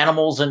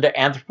animals into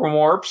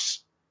anthropomorphs.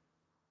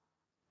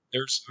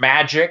 There's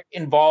magic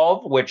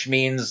involved, which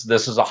means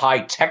this is a high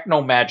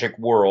techno-magic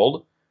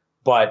world.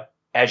 But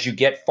as you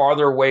get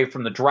farther away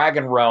from the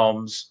Dragon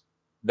Realms,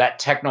 that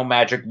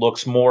techno-magic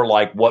looks more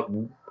like what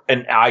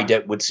an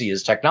IDET would see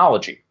as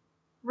technology.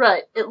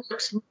 Right. It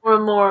looks more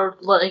and more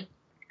like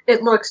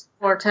it looks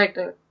more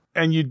technical.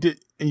 And you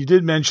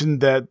did mention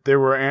that there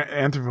were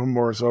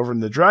anthropomorphs over in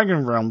the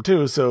Dragon Realm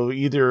too. So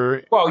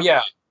either Well,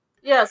 yeah.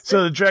 Yes.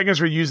 so the dragons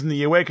were using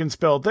the Awaken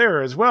spell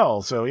there as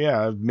well. So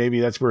yeah, maybe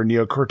that's where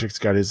Neocortex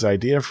got his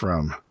idea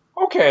from.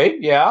 Okay,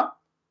 yeah.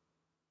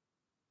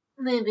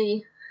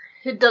 Maybe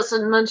it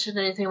doesn't mention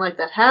anything like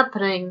that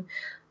happening.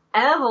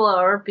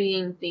 Avalar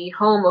being the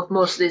home of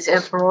most of these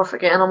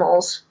anthropomorphic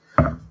animals.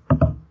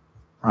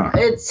 Huh.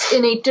 It's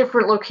in a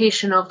different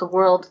location of the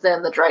world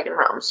than the Dragon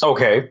Realms.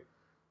 Okay.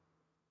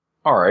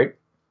 All right.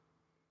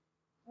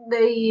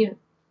 They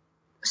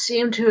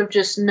seem to have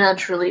just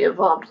naturally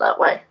evolved that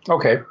way.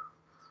 Okay.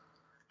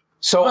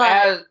 So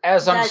But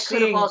as I'm that could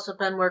seeing, have also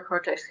been where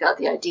Cortex got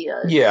the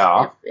idea.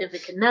 Yeah. If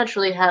it can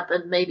naturally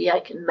happen, maybe I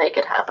can make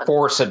it happen.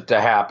 force it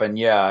to happen,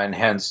 yeah, and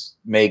hence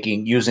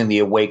using the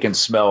awakened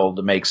smell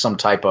to make some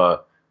type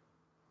of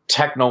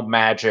techno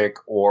magic,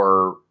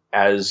 or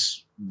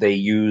as they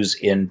use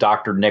in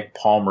Dr. Nick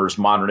Palmer's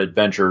Modern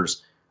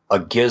Adventures, a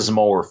gizmo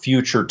or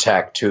future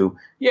tech to,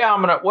 I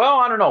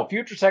don't know.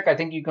 Future tech, I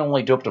think you can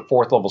only do up to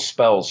 4th level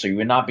spells, so you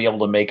would not be able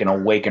to make an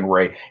awaken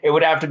ray. It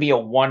would have to be a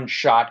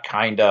one-shot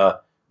kind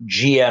of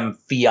GM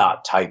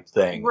Fiat type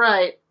thing.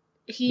 Right.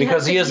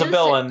 Because he is a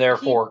villain,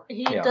 therefore.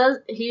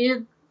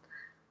 It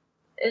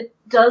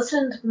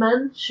doesn't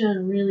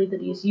mention really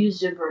that he's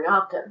used it very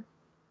often.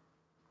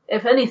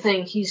 If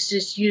anything, he's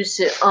just used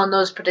it on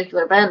those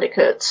particular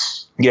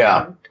bandicoots.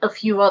 Yeah. And a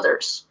few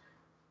others.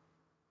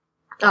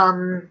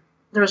 There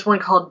was one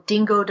called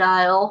Dingo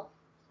Dial,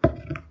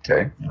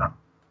 Okay.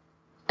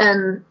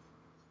 and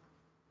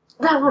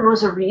that one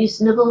was a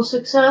reasonable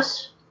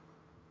success,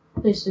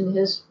 at least in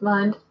his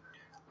mind.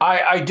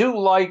 I do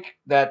like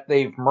that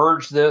they've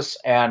merged this,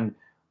 and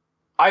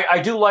I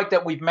do like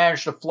that we've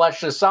managed to flesh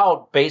this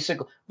out.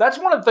 Basically, that's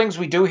one of the things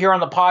we do here on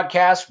the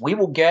podcast. We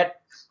will get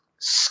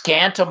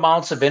scant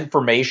amounts of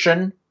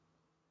information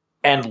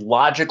and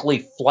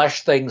logically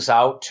flesh things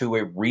out to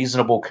a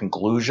reasonable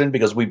conclusion,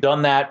 because we've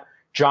done that,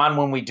 John,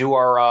 when we do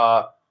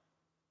our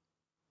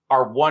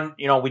one,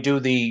 we do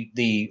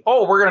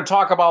we're going to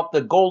talk about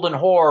the Golden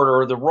Horde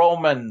or the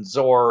Romans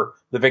or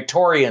the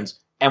Victorians,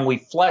 and we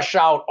flesh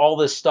out all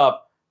this stuff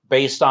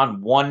based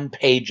on one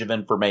page of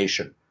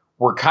information.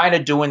 We're kind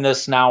of doing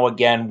this now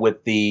again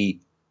with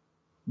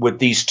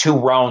these two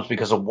realms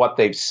because of what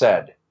they've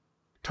said.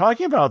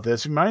 Talking about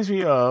this reminds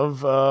me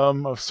of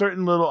a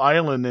certain little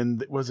island in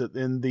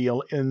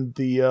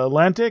the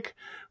Atlantic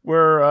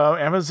where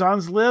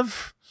Amazons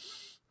live.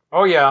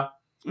 Oh yeah,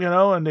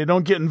 and they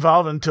don't get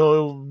involved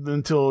until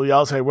the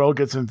outside world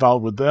gets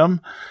involved with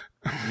them.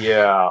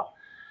 Yeah.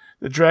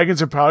 The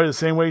dragons are probably the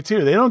same way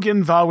too. They don't get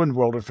involved in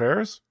world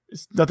affairs.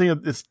 It's nothing.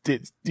 As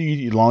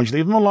long as you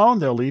leave them alone,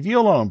 they'll leave you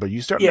alone. But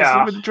you start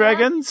messing with the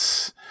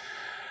dragons,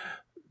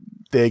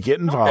 they get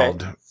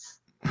involved. Okay.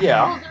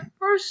 Yeah.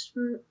 Well,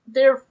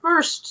 their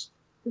first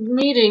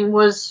meeting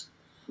was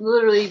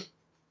literally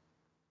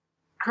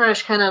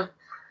Crash kind of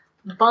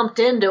bumped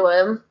into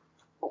him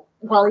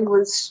while he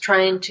was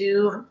trying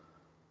to.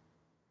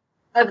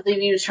 I believe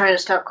he was trying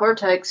to stop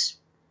Cortex.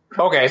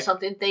 Okay. Or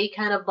something. They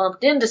kind of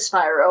bumped into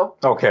Spyro.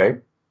 Okay.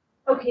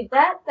 Okay,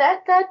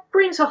 that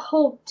brings a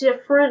whole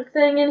different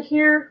thing in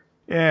here.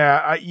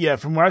 Yeah,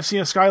 from what I've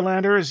seen of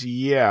Skylanders,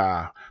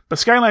 yeah. But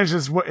Skylanders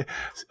is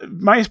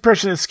my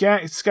impression is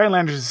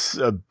Skylanders is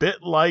a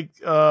bit like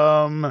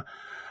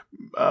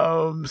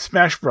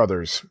Smash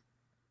Brothers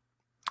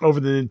over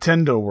the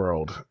Nintendo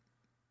world.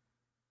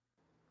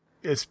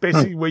 It's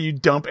basically where you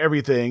dump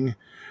everything,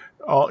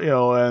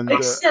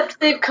 Except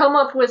they've come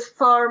up with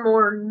far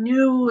more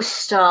new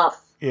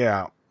stuff.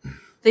 Yeah.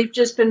 They've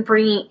just been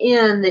bringing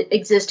in the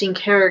existing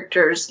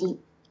characters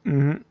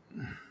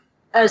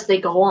as they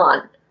go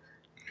on.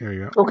 There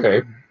you go.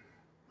 Okay.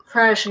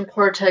 Crash and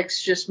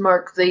Cortex just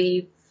mark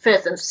the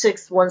 5th and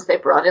 6th ones they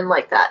brought in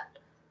like that.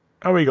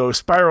 Oh, we go.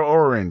 Spyro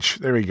Orange.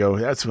 There we go.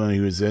 That's when he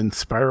was in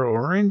Spyro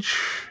Orange.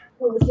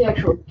 What was the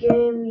actual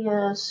game?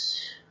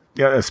 Yes.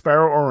 Yeah, a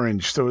spiral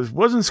orange. So it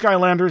wasn't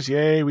Skylanders.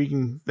 Yay, we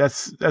can.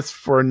 That's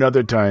for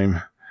another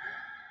time.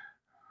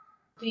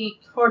 The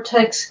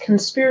Cortex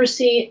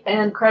Conspiracy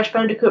and Crash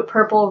Bandicoot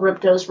Purple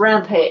Ripto's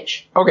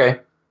Rampage. Okay.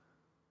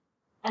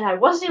 And I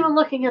wasn't even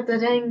looking at the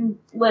dang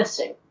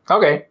listing.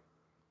 Okay.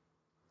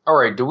 All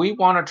right. Do we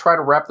want to try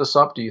to wrap this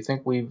up? Do you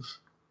think we've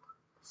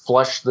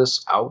fleshed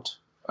this out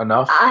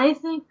enough? I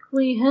think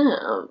we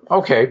have.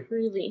 Okay.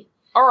 Really.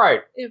 All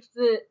right. If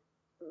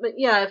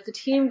the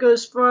team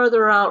goes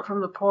farther out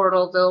from the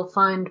portal, they'll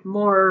find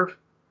more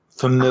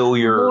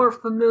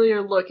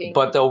familiar looking.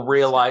 But they'll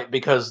realize,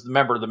 because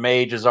remember, the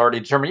mage is already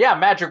determined,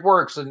 magic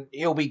works, and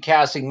he'll be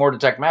casting more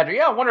detect magic.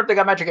 Yeah, I wonder if they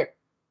got magic here.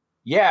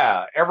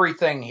 Yeah,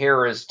 everything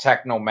here is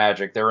techno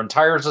magic. Their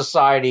entire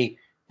society,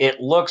 it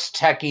looks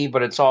techie,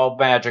 but it's all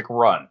magic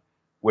run.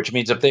 Which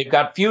means if they've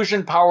got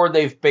fusion power,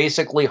 they've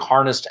basically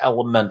harnessed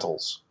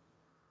elementals.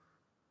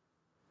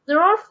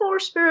 There are 4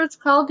 spirits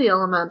called the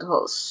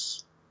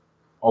elementals.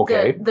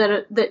 Okay.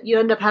 That you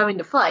end up having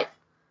to fight.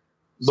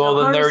 Well,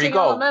 then there you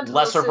go. Elementals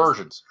Lesser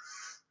versions.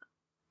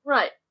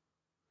 Right.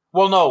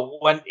 Well, no.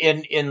 When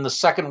in the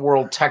second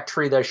world tech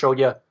tree that I showed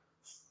you,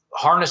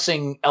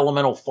 harnessing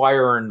elemental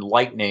fire and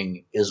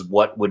lightning is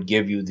what would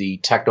give you the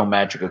techno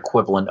magic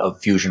equivalent of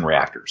fusion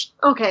reactors.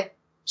 Okay.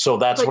 So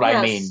that's what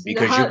I mean,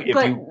 because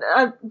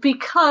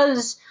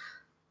because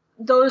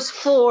those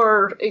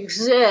 4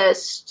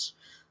 exist.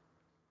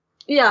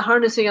 Yeah,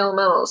 harnessing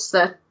elementals.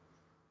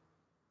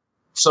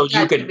 So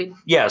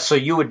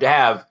you would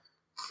have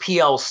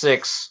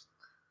PL6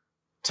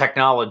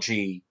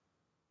 technology,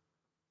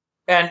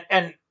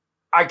 and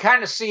I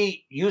kind of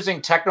see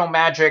using techno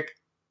magic.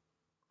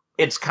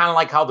 It's kind of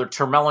like how the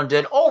Termelin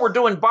did. Oh, we're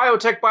doing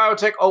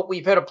biotech. Oh,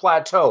 we've hit a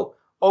plateau.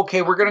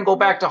 Okay, we're going to go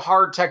back to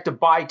hard tech to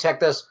bitech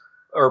this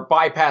or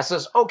bypass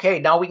this. Okay,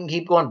 now we can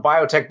keep going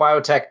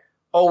biotech.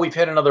 Oh, we've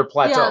hit another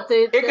plateau.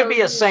 Yeah, it could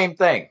be the same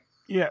thing.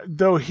 Yeah,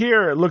 though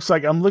here it looks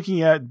like I'm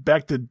looking at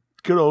back to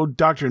good old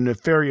Dr.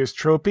 Nefarious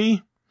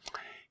Tropy.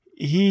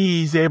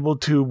 He's able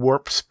to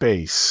warp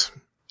space.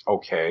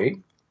 Okay.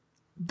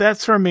 That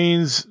sort of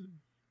means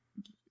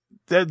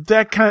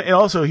that kind of, and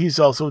also he's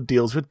also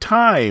deals with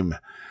time,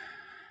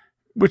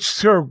 which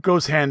sort of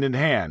goes hand in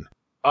hand.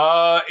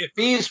 If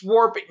he's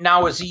warping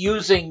now, is he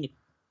using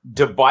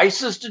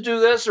devices to do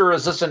this, or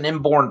is this an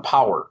inborn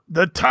power?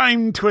 The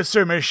Time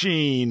Twister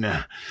machine.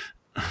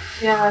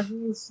 Yeah,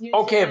 he's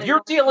okay. If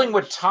you're dealing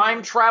with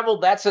time travel,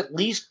 that's at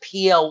least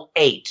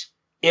PL8,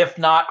 if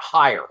not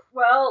higher.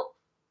 Well,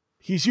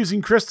 he's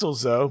using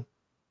crystals, though.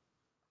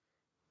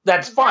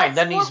 That's fine.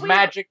 Then he's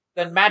magic.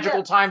 Then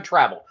magical time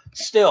travel.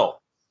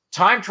 Still,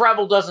 time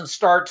travel doesn't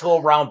start till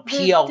around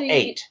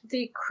PL8.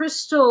 The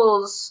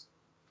crystals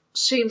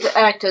seem to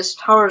act as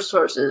power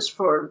sources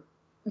for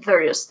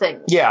various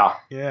things. Yeah.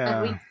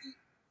 Yeah. And we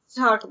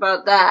talk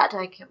about that.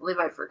 I can't believe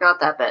I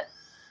forgot that bit.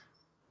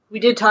 We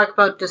did talk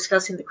about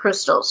discussing the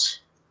crystals.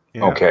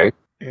 Yeah. Okay.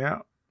 Yeah.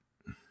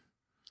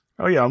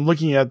 Oh, yeah. I'm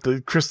looking at the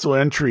crystal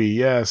entry.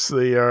 Yes,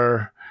 they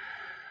are.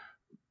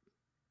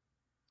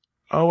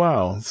 Oh,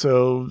 wow.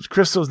 So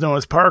crystals known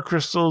as power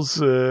crystals.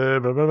 Power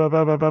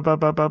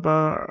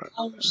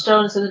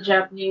stones in the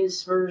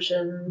Japanese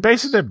version.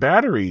 Basically, they're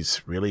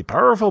batteries. Really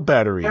powerful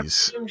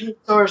batteries.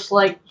 Source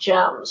like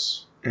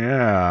gems.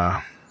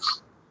 Yeah.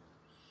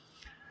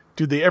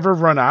 Do they ever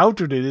run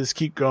out, or do they just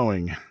keep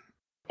going?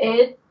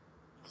 It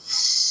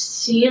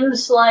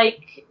seems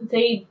like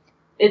they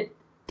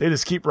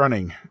just keep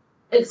running.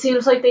 It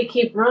seems like they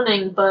keep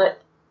running,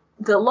 but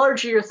the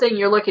larger your thing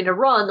you're looking to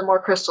run, the more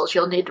crystals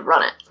you'll need to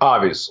run it.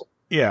 Obviously.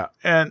 Yeah,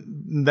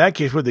 and in that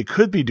case, what they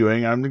could be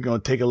doing, I'm going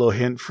to take a little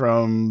hint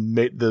from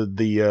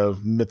the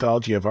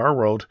mythology of our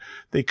world.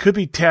 They could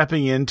be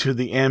tapping into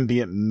the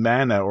ambient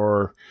mana,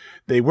 or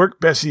they work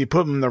best if you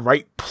put them in the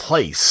right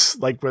place,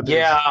 like whether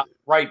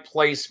right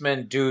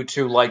placement due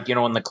to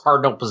in the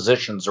cardinal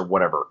positions or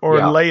whatever,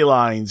 or ley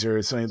lines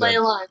or something. Ley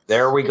lines.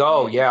 There we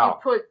go. If you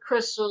put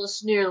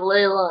crystals near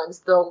ley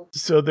lines,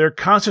 So they're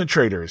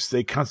concentrators.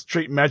 They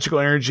concentrate magical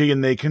energy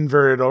and they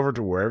convert it over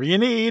to wherever you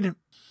need.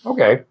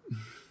 Okay.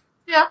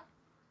 Yeah,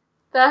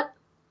 that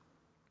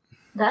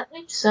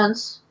makes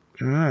sense.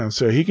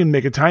 So he can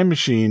make a time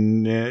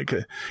machine.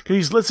 Because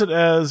he's listed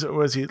as,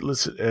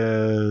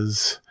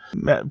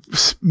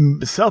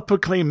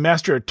 self-proclaimed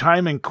master of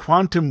time and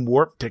quantum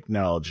warp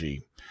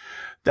technology.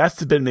 That's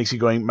the bit that makes you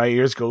going, my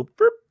ears go,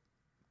 burp,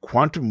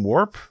 quantum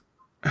warp?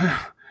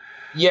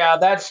 Yeah,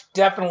 that's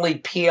definitely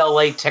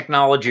PLA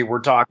technology we're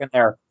talking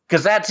there.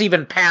 Because that's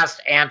even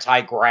past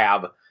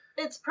anti-grav.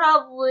 It's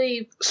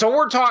probably... So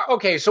we're talking...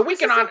 Okay, so we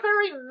can... It's a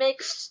very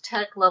mixed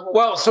tech level.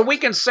 Well, so we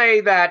can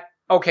say that,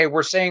 okay,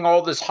 we're saying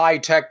all this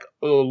high-tech,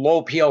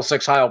 low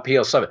PL6, high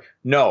PL7.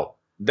 No,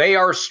 they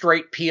are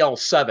straight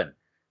PL7.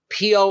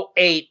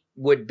 PL8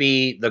 would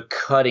be the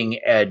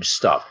cutting-edge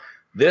stuff.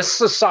 This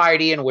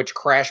society in which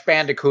Crash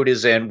Bandicoot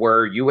is in,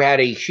 where you had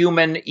a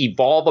human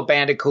evolve a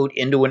Bandicoot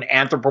into an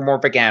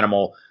anthropomorphic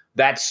animal,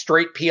 that's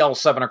straight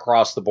PL7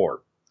 across the board.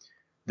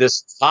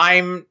 This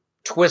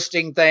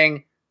time-twisting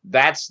thing...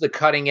 That's the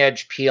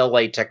cutting-edge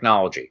PLA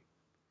technology.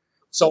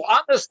 So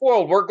on this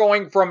world, we're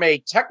going from a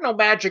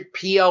Technomagic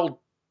PL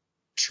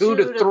 2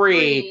 to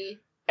 3,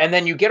 and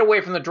then you get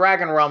away from the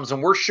Dragon Realms,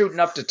 and we're shooting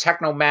up to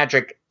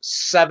Technomagic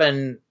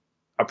 7,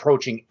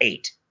 approaching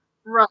 8.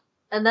 Right.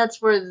 And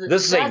that's where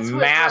this is a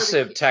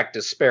massive tech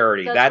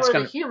disparity. That's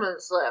where the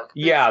humans live.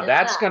 Yeah,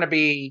 that's going to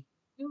be...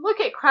 You look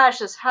at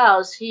Crash's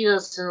house, he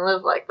doesn't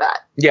live like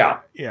that.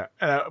 Yeah. Yeah.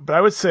 But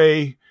I would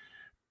say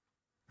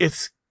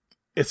it's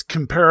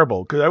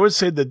comparable, because I would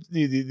say that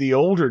the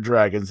older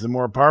dragons, the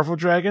more powerful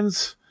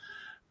dragons,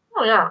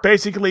 oh yeah,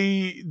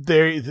 basically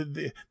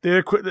they're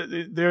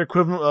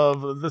equivalent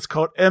of, let's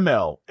call it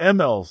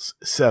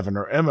ML7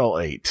 or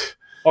ML8.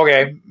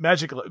 Okay.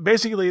 Magically,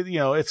 basically,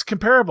 it's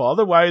comparable.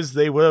 Otherwise,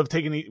 they would have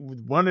taken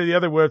one or the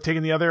other would have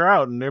taken the other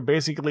out, and they're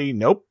basically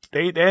nope,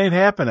 they ain't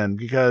happening,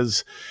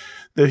 because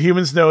the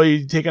humans know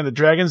you take on the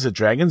dragons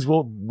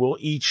will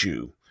eat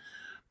you.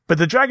 But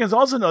the dragons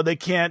also know they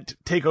can't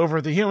take over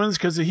the humans,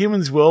 because the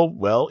humans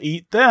will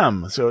eat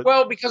them.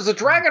 So because the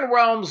Dragon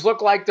Realms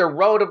look like they're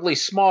relatively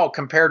small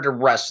compared to the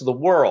rest of the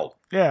world.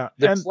 Yeah.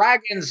 The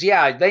dragons,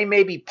 they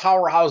may be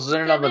powerhouses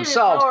in and of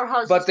themselves,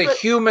 but the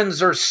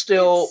humans are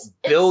still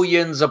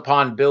billions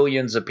upon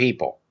billions of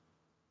people.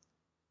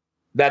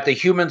 That the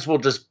humans will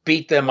just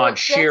beat them on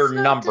sheer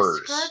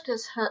numbers.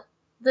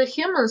 The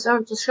humans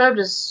aren't described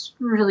as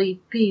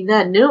really being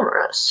that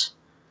numerous.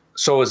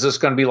 So is this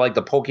going to be like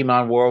the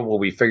Pokemon world, where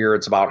we figure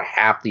it's about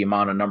half the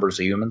amount of numbers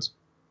of humans?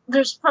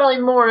 There's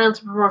probably more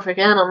anthropomorphic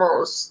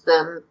animals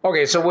than...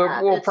 Okay, so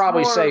we'll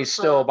probably say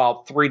still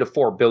about 3 to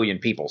 4 billion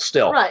people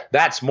still. Right.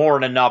 That's more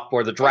than enough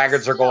where the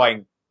dragons are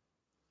going,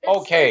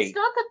 okay. It's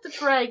not that the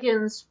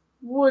dragons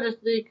would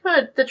if they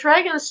could. The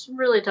dragons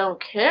really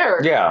don't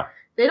care. Yeah.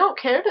 They don't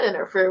care to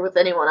interfere with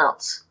anyone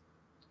else.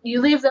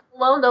 You leave them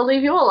alone, they'll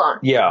leave you alone.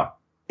 Yeah.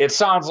 It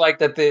sounds like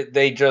that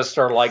they just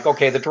are like,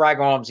 okay, the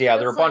Dragon Realms,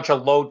 they're a bunch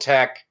of low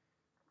tech.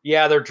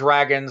 Yeah, they're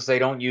dragons. They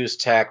don't use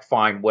tech.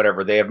 Fine,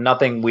 whatever. They have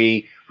nothing.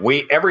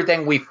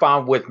 Everything we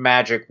found with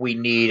magic we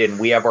need, and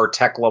we have our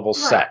tech level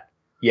set.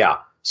 Yeah.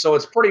 So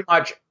it's pretty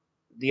much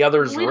the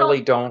others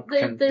really don't.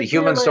 The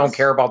humans don't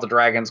care about the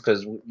dragons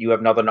because you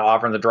have nothing to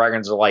offer, and the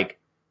dragons are like,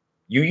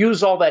 you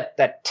use all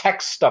that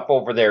tech stuff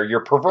over there.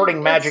 You're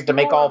perverting magic to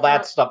make all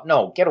that stuff.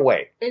 No, get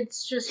away.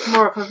 It's just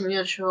more of a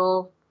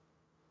mutual...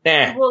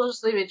 We'll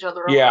just leave each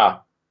other alone. Yeah.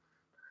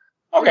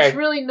 Okay. There's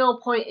really no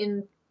point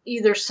in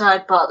either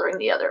side bothering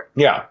the other.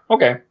 Yeah.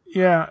 Okay.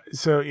 Yeah.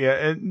 So,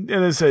 and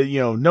it's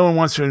no one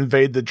wants to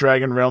invade the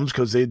Dragon Realms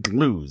because they'd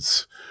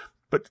lose.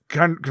 But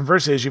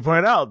conversely, as you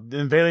pointed out,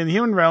 invading the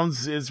human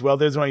realms is,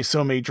 there's only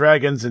so many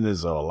dragons, and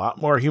there's a lot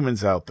more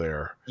humans out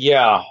there.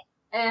 Yeah.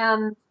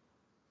 And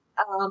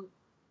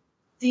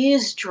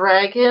these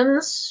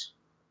dragons...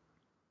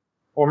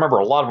 Well, remember,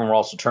 a lot of them were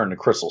also turned to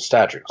crystal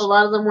statues. A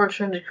lot of them were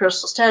turned to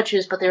crystal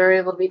statues, but they were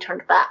able to be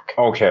turned back.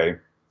 Okay.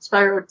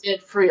 Spyro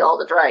did free all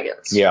the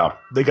dragons. Yeah.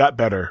 They got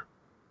better.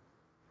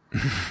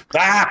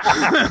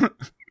 I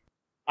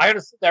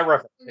understood that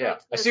reference. Yeah.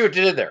 I see what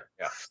you did there.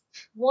 Yeah.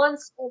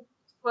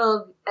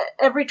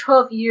 Every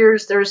 12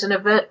 years, there's an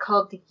event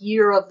called the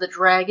Year of the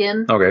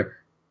Dragon. Okay.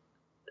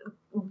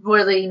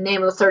 Where the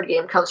name of the third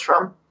game comes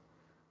from.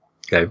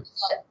 Okay.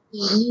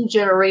 The new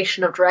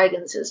generation of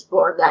dragons is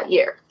born that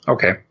year.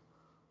 Okay.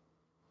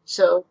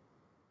 So,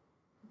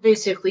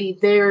 basically,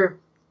 the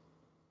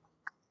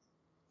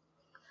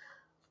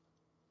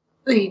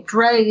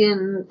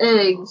dragon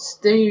eggs,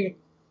 they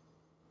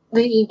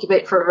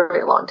incubate for a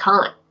very long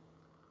time.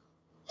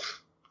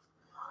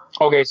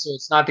 Okay, so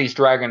it's not these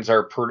dragons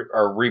are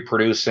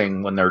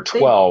reproducing when they're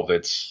 12,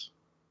 it's...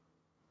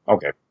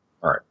 Okay,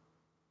 alright.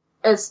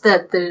 It's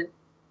that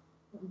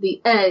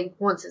the egg,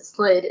 once it's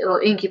laid, it'll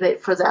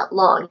incubate for that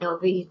long.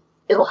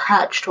 It'll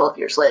hatch 12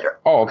 years later.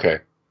 Oh, okay.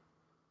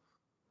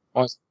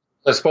 Well,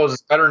 I suppose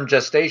it's better in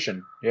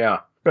gestation. Yeah.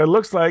 But it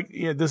looks like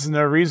this is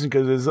no reason,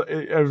 because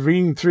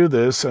reading through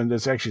this, and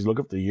let's actually look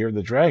up the Year of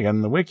the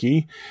Dragon, the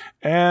wiki,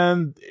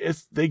 and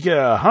they get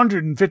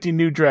 150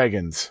 new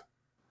dragons.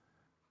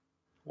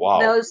 Wow.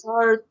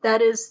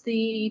 That is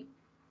the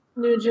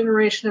new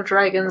generation of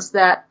dragons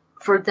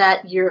for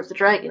that Year of the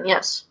Dragon,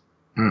 yes.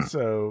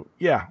 So,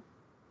 yeah.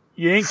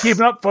 You ain't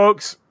keeping up,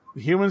 folks.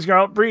 The humans are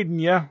outbreeding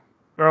you.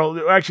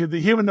 Or actually,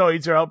 the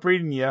humanoids are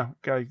outbreeding you.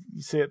 Gotta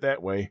say it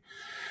that way.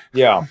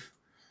 Yeah.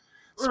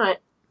 Right.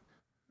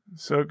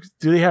 So,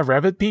 do they have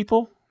rabbit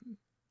people?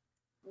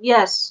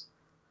 Yes.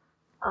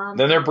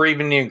 Then they're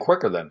breeding in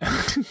quicker then.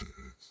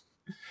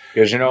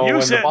 Because,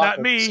 you said, the Bible,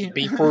 not me.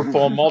 Be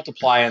fruitful and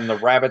multiply, and the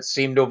rabbits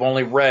seem to have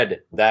only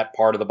read that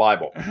part of the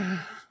Bible.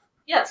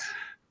 Yes.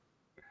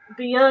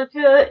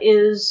 Bianca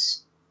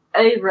is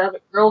a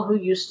rabbit girl who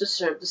used to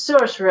serve the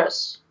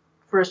sorceress.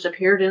 First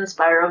appeared in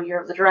Spyro Year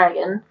of the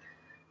Dragon.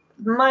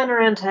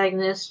 Minor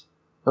antagonist.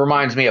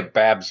 Reminds me of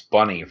Babs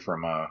Bunny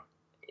from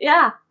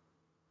Yeah.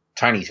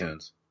 Tiny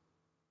Toons.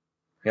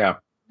 Yeah.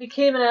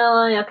 Became an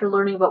ally after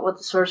learning about what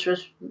the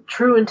sorceress'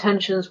 true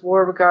intentions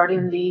were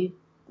regarding the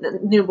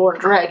newborn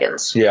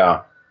dragons.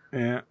 Yeah.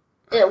 Yeah.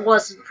 It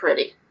wasn't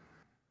pretty.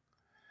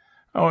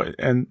 Oh,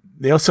 and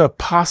they also have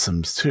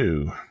possums,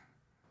 too.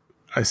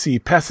 I see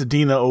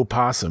Pasadena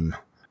opossum.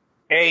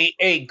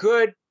 A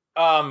good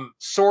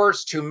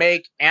source to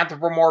make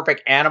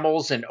anthropomorphic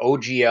animals in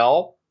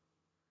OGL.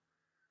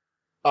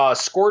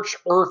 Scorched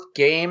Earth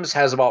Games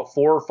has about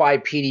 4 or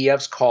 5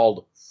 PDFs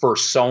called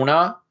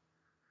Fursona.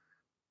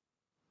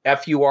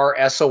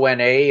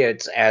 Fursona.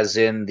 It's as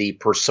in the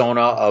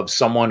persona of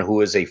someone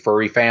who is a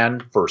furry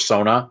fan,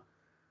 Fursona.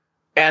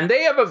 And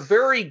they have a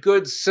very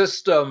good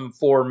system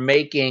for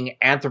making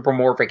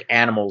anthropomorphic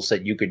animals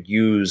that you could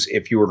use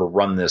if you were to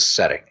run this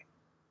setting.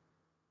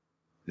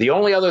 The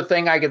only other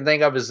thing I can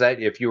think of is that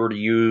if you were to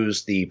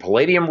use the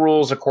Palladium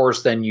rules, of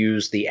course, then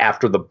use the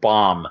After the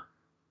Bomb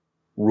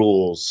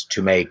rules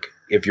to make,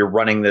 if you're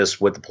running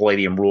this with the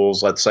Palladium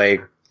rules, let's say,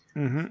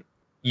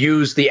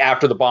 use the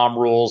After the Bomb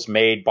rules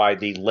made by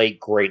the late,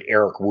 great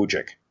Eric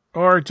Wujcik.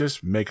 Or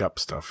just make up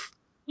stuff.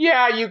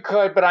 Yeah, you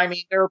could, but I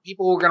mean, there are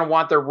people who are going to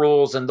want their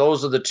rules, and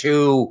those are the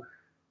two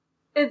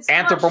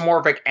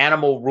anthropomorphic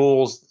animal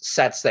rules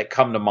sets that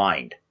come to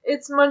mind.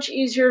 It's much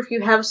easier if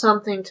you have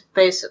something to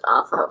base it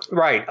off of.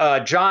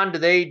 Right. John,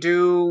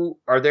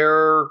 are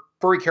there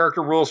furry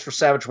character rules for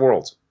Savage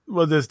Worlds?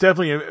 Well, there's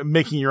definitely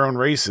making your own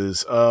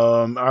races.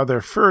 Are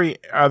there furry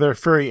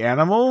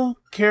animal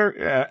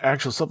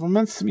actual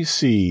supplements? Let me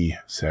see.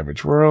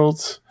 Savage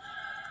Worlds.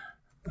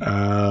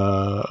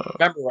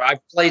 Remember,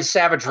 I've played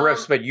Savage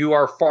Rifts, but you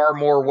are far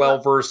more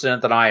well-versed in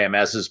it than I am,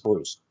 as is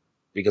Bruce.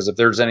 Because if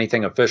there's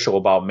anything official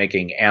about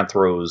making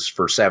anthros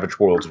for Savage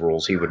Worlds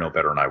rules, he would know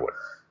better than I would.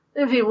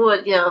 If he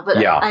would, yeah. But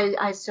yeah.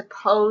 I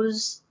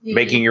suppose...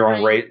 Making your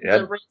own race...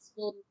 The race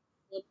would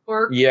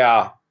work.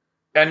 Yeah.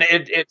 And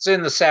it's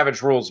in the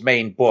Savage Rules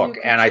main book,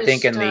 and I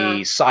think in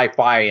the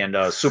sci-fi and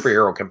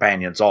superhero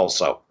companions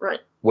also. Right.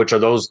 Which are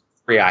those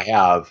 3 I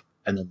have,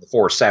 and then the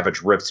 4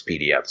 Savage Rifts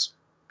PDFs.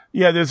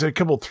 Yeah, there's a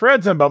couple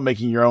threads about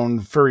making your own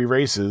furry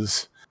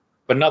races.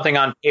 But nothing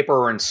on paper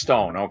or in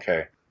stone,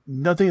 okay.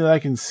 Nothing that I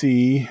can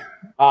see.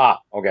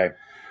 Okay.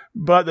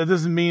 But that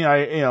doesn't mean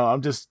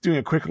I'm just doing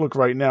a quick look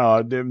right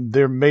now.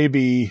 There may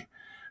be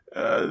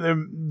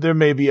there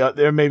may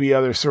be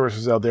other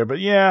sources out there, but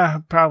yeah,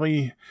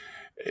 probably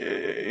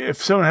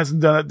if someone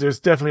hasn't done it, there's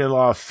definitely a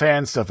lot of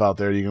fan stuff out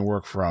there you can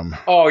work from.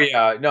 Oh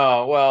yeah,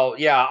 no, well,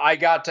 yeah, I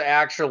got to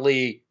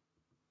actually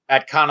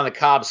at Con of the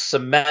Cobbs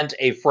cement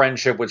a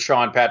friendship with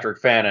Sean Patrick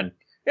Fenn, and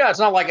yeah, it's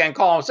not like I can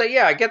call him and say,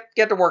 yeah,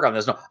 get to work on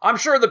this. No, I'm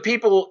sure the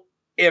people,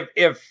 if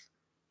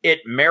it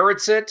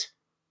merits it,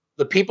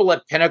 the people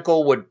at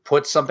Pinnacle would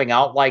put something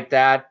out like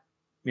that,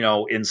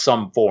 in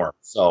some form.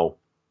 So,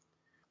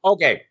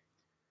 okay.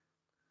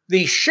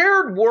 The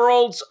shared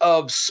worlds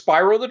of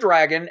Spyro the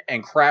Dragon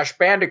and Crash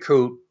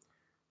Bandicoot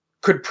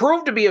could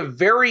prove to be a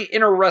very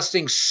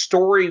interesting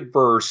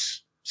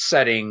storyverse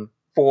setting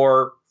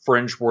for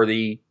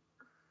fringe-worthy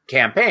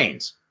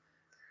campaigns.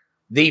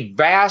 The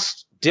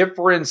vast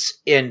difference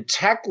in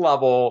tech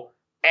level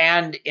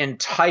and in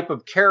type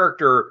of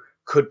character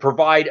could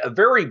provide a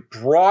very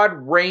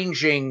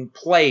broad-ranging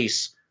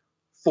place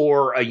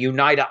for a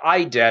Unida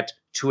IDET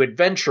to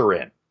adventure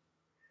in,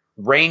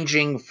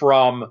 ranging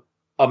from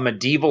a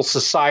medieval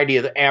society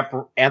of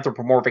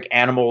anthropomorphic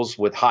animals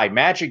with high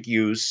magic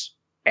use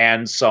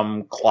and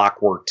some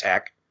clockwork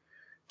tech,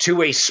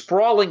 to a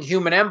sprawling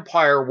human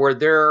empire where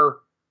they're,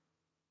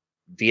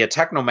 via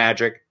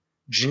technomagic,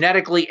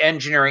 genetically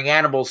engineering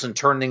animals and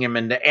turning them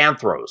into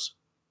anthros.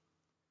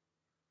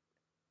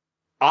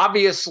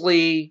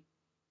 Obviously,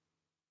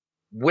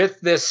 with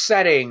this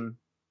setting,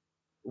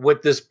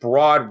 with this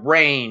broad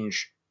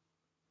range,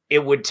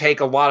 it would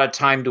take a lot of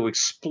time to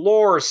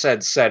explore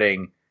said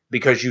setting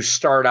because you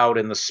start out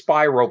in the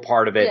Spyro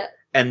part of it,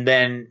 and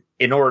then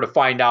in order to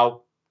find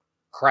out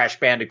Crash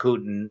Bandicoot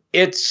and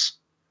its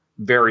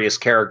various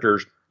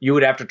characters, you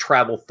would have to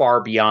travel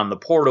far beyond the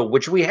portal,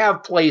 which we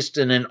have placed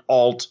in an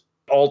alt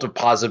of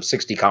positive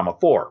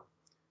 60,4.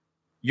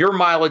 Your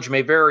mileage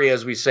may vary,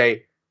 as we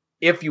say.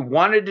 If you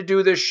wanted to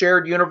do this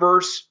shared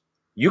universe,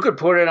 you could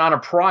put it on a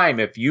Prime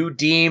if you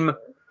deem,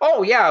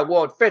 oh yeah,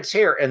 well it fits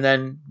here, and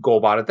then go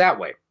about it that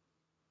way.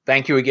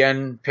 Thank you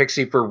again,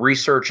 Pixie, for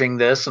researching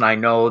this, and I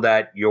know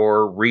that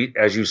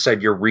as you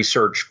said, your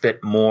research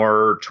fit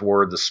more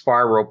toward the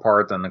Spyro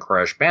part than the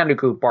Crash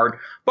Bandicoot part,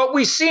 but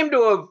we seem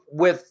to have,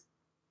 with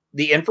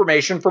the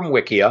information from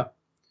Wikia,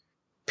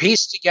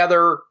 pieced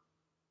together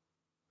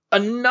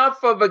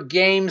enough of a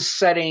game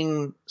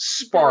setting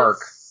spark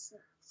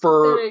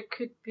for that it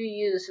could be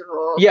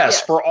usable. Yes,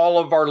 for all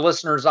of our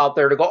listeners out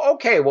there to go,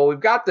 okay, well,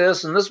 we've got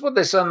this, and this is what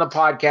they said in the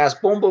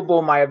podcast. Boom, boom,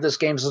 boom. I have this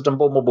game system.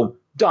 Boom, boom, boom.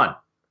 Done.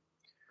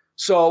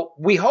 So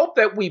we hope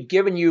that we've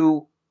given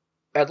you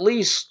at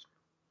least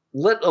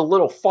lit a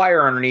little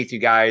fire underneath you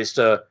guys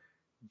to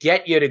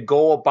get you to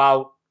go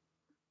about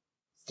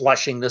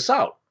fleshing this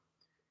out.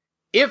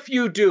 If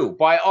you do,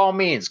 by all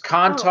means,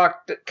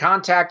 contact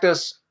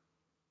us.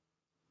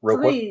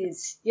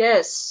 Please,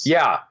 yes.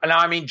 Yeah. And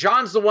I mean,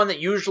 John's the one that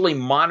usually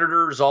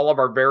monitors all of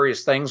our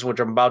various things, which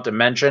I'm about to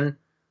mention.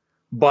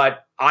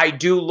 But I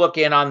do look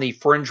in on the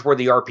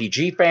Fringe-worthy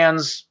RPG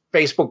fans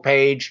Facebook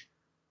page.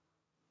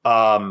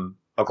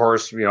 Of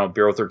course,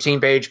 Bureau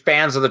 13 page,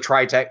 fans of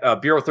the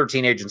Bureau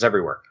 13 agents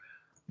everywhere.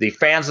 the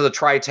Fans of the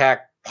TriTac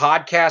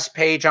podcast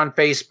page on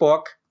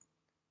Facebook,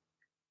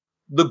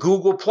 the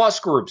Google Plus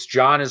groups.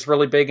 John is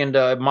really big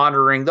into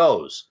monitoring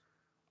those.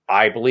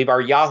 I believe our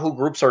Yahoo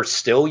groups are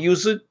still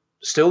used.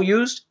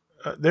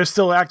 They're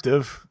still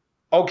active.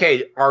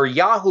 Okay, our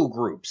Yahoo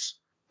groups.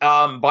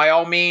 By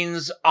all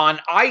means, on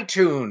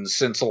iTunes,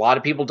 since a lot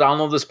of people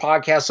download this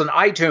podcast on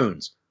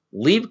iTunes,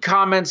 leave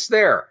comments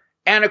there.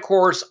 And of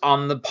course,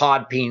 on the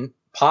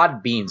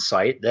Podbean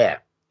site,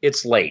 there.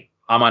 It's late.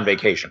 I'm on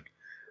vacation.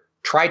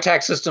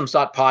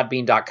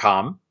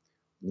 TriTacSystems.podbean.com.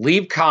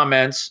 Leave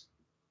comments.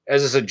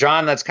 As I said,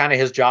 John, that's kind of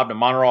his job to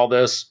monitor all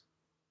this.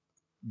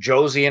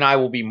 Josie and I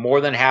will be more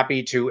than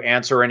happy to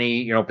answer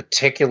any,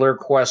 particular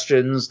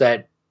questions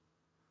that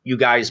you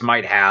guys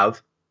might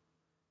have.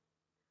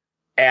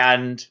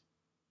 And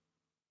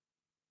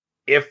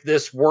if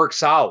this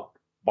works out,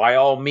 by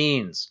all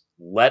means,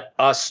 let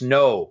us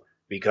know,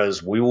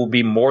 because we will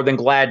be more than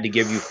glad to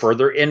give you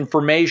further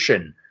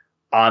information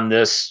on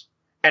this.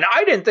 And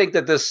I didn't think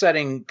that this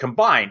setting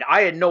combined.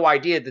 I had no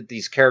idea that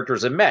these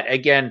characters had met.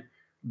 Again,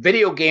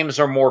 video games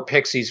are more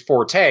Pixie's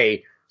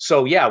forte.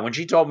 So, yeah, when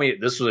she told me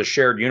this was a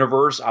shared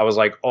universe, I was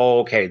like, oh,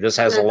 okay, this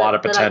has a lot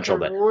of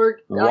potential. I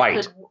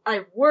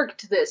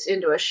worked this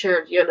into a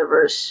shared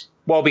universe.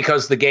 Well,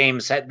 because the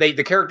games,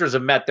 the characters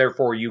have met,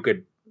 therefore you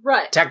could,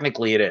 right.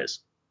 Technically it is.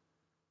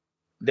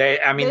 They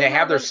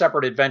have their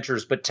separate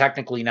adventures, but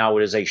technically now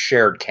it is a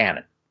shared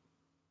canon.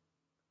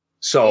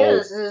 So,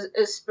 yes,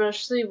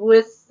 especially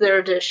with their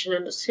addition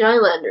into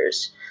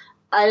Skylanders.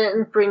 I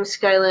didn't bring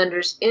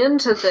Skylanders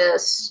into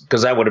this.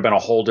 Because that would have been a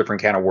whole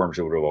different can of worms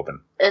it would have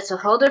opened. It's a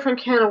whole different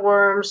can of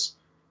worms.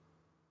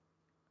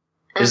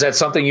 Is that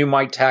something you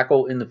might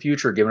tackle in the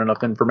future, given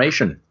enough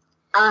information?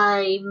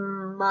 I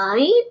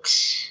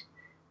might.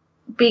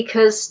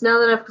 Because now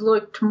that I've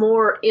looked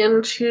more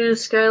into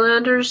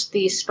Skylanders,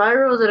 the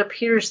Spyro that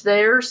appears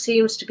there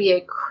seems to be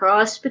a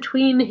cross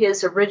between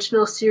his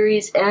original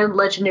series and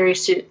Legend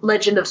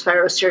of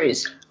Spyro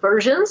series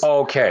versions.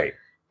 Okay.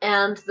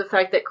 And the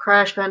fact that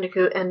Crash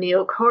Bandicoot and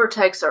Neo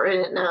Cortex are in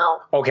it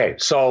now. Okay,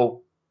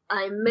 so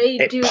I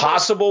may do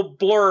possible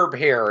blurb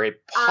here. A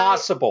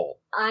possible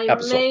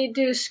episode. May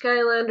do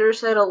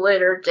Skylanders at a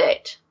later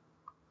date.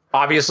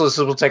 Obviously, this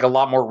will take a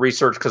lot more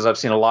research because I've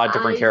seen a lot of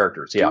different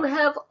characters. Yeah, I do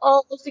have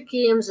all of the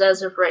games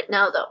as of right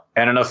now, though.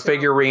 And enough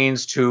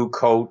figurines to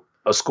coat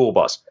a school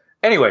bus.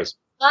 Anyways.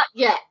 Not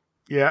yet.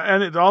 Yeah,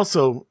 and it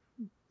also,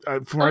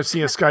 from what I've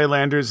seen of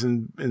Skylanders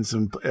and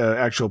some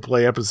actual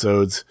play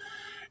episodes,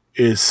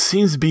 it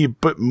seems to be a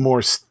bit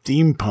more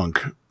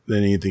steampunk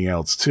than anything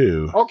else,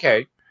 too.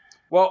 Okay.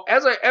 Well,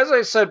 as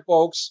I said,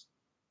 folks,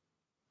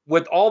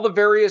 with all the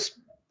various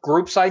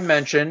groups I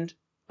mentioned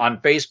on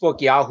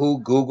Facebook, Yahoo,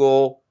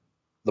 Google,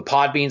 the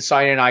Podbean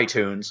site, and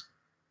iTunes,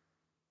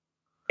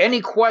 any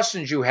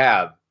questions you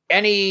have,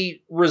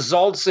 any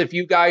results if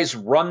you guys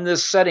run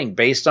this setting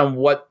based on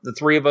what the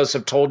three of us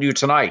have told you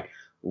tonight,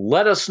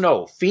 let us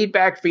know.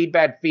 Feedback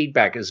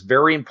is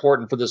very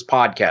important for this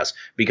podcast,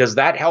 because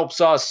that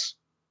helps us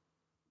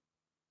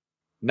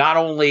not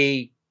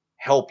only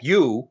help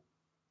you,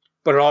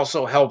 but it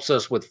also helps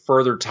us with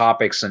further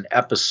topics and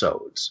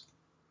episodes.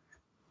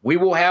 We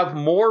will have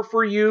more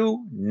for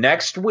you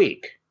next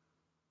week.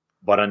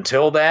 But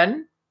until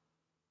then...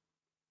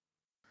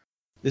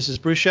 This is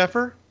Bruce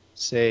Sheffer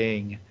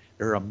saying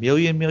there are a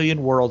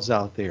million worlds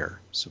out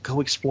there, so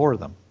go explore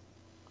them.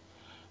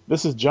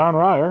 This is John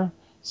Ryer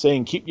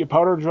saying keep your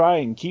powder dry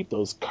and keep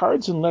those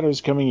cards and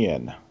letters coming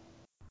in. This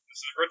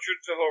is Richard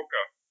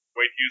Tahoka.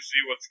 Wait till you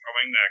see what's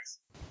coming next.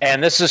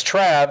 And this is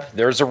Trav.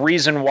 There's a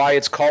reason why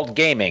it's called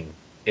gaming.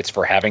 It's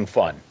for having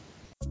fun.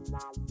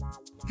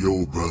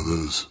 Yo,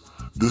 brothers.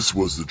 This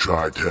was the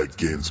TriTac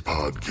Games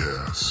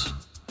Podcast.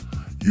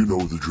 You know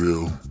the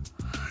drill.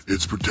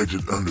 It's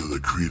protected under the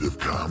Creative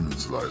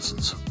Commons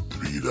License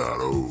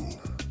 3.0.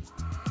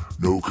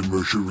 No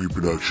commercial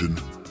reproduction,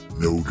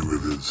 no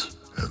derivatives,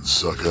 and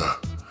sucker,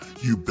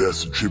 you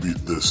best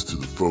attribute this to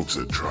the folks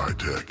at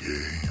TriTac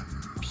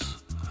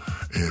Games.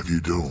 And if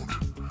you don't,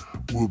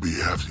 we'll be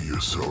after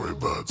your sorry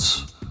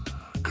butts,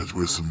 'cause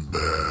we're some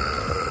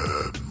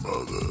bad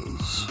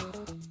mothers.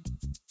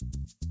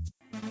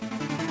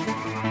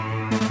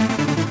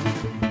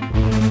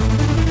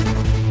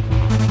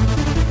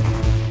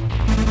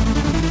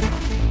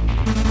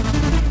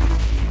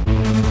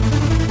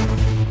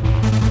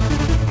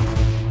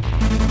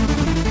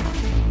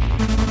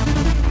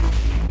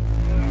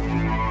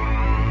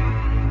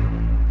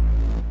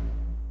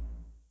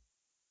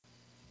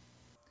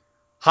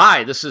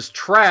 Hi, this is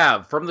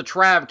Trav from the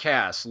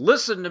Travcast.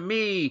 Listen to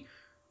me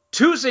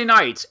Tuesday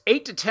nights,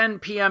 8 to 10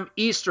 p.m.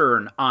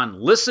 Eastern on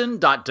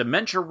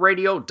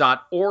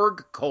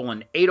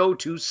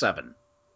listen.dementiaradio.org:8027.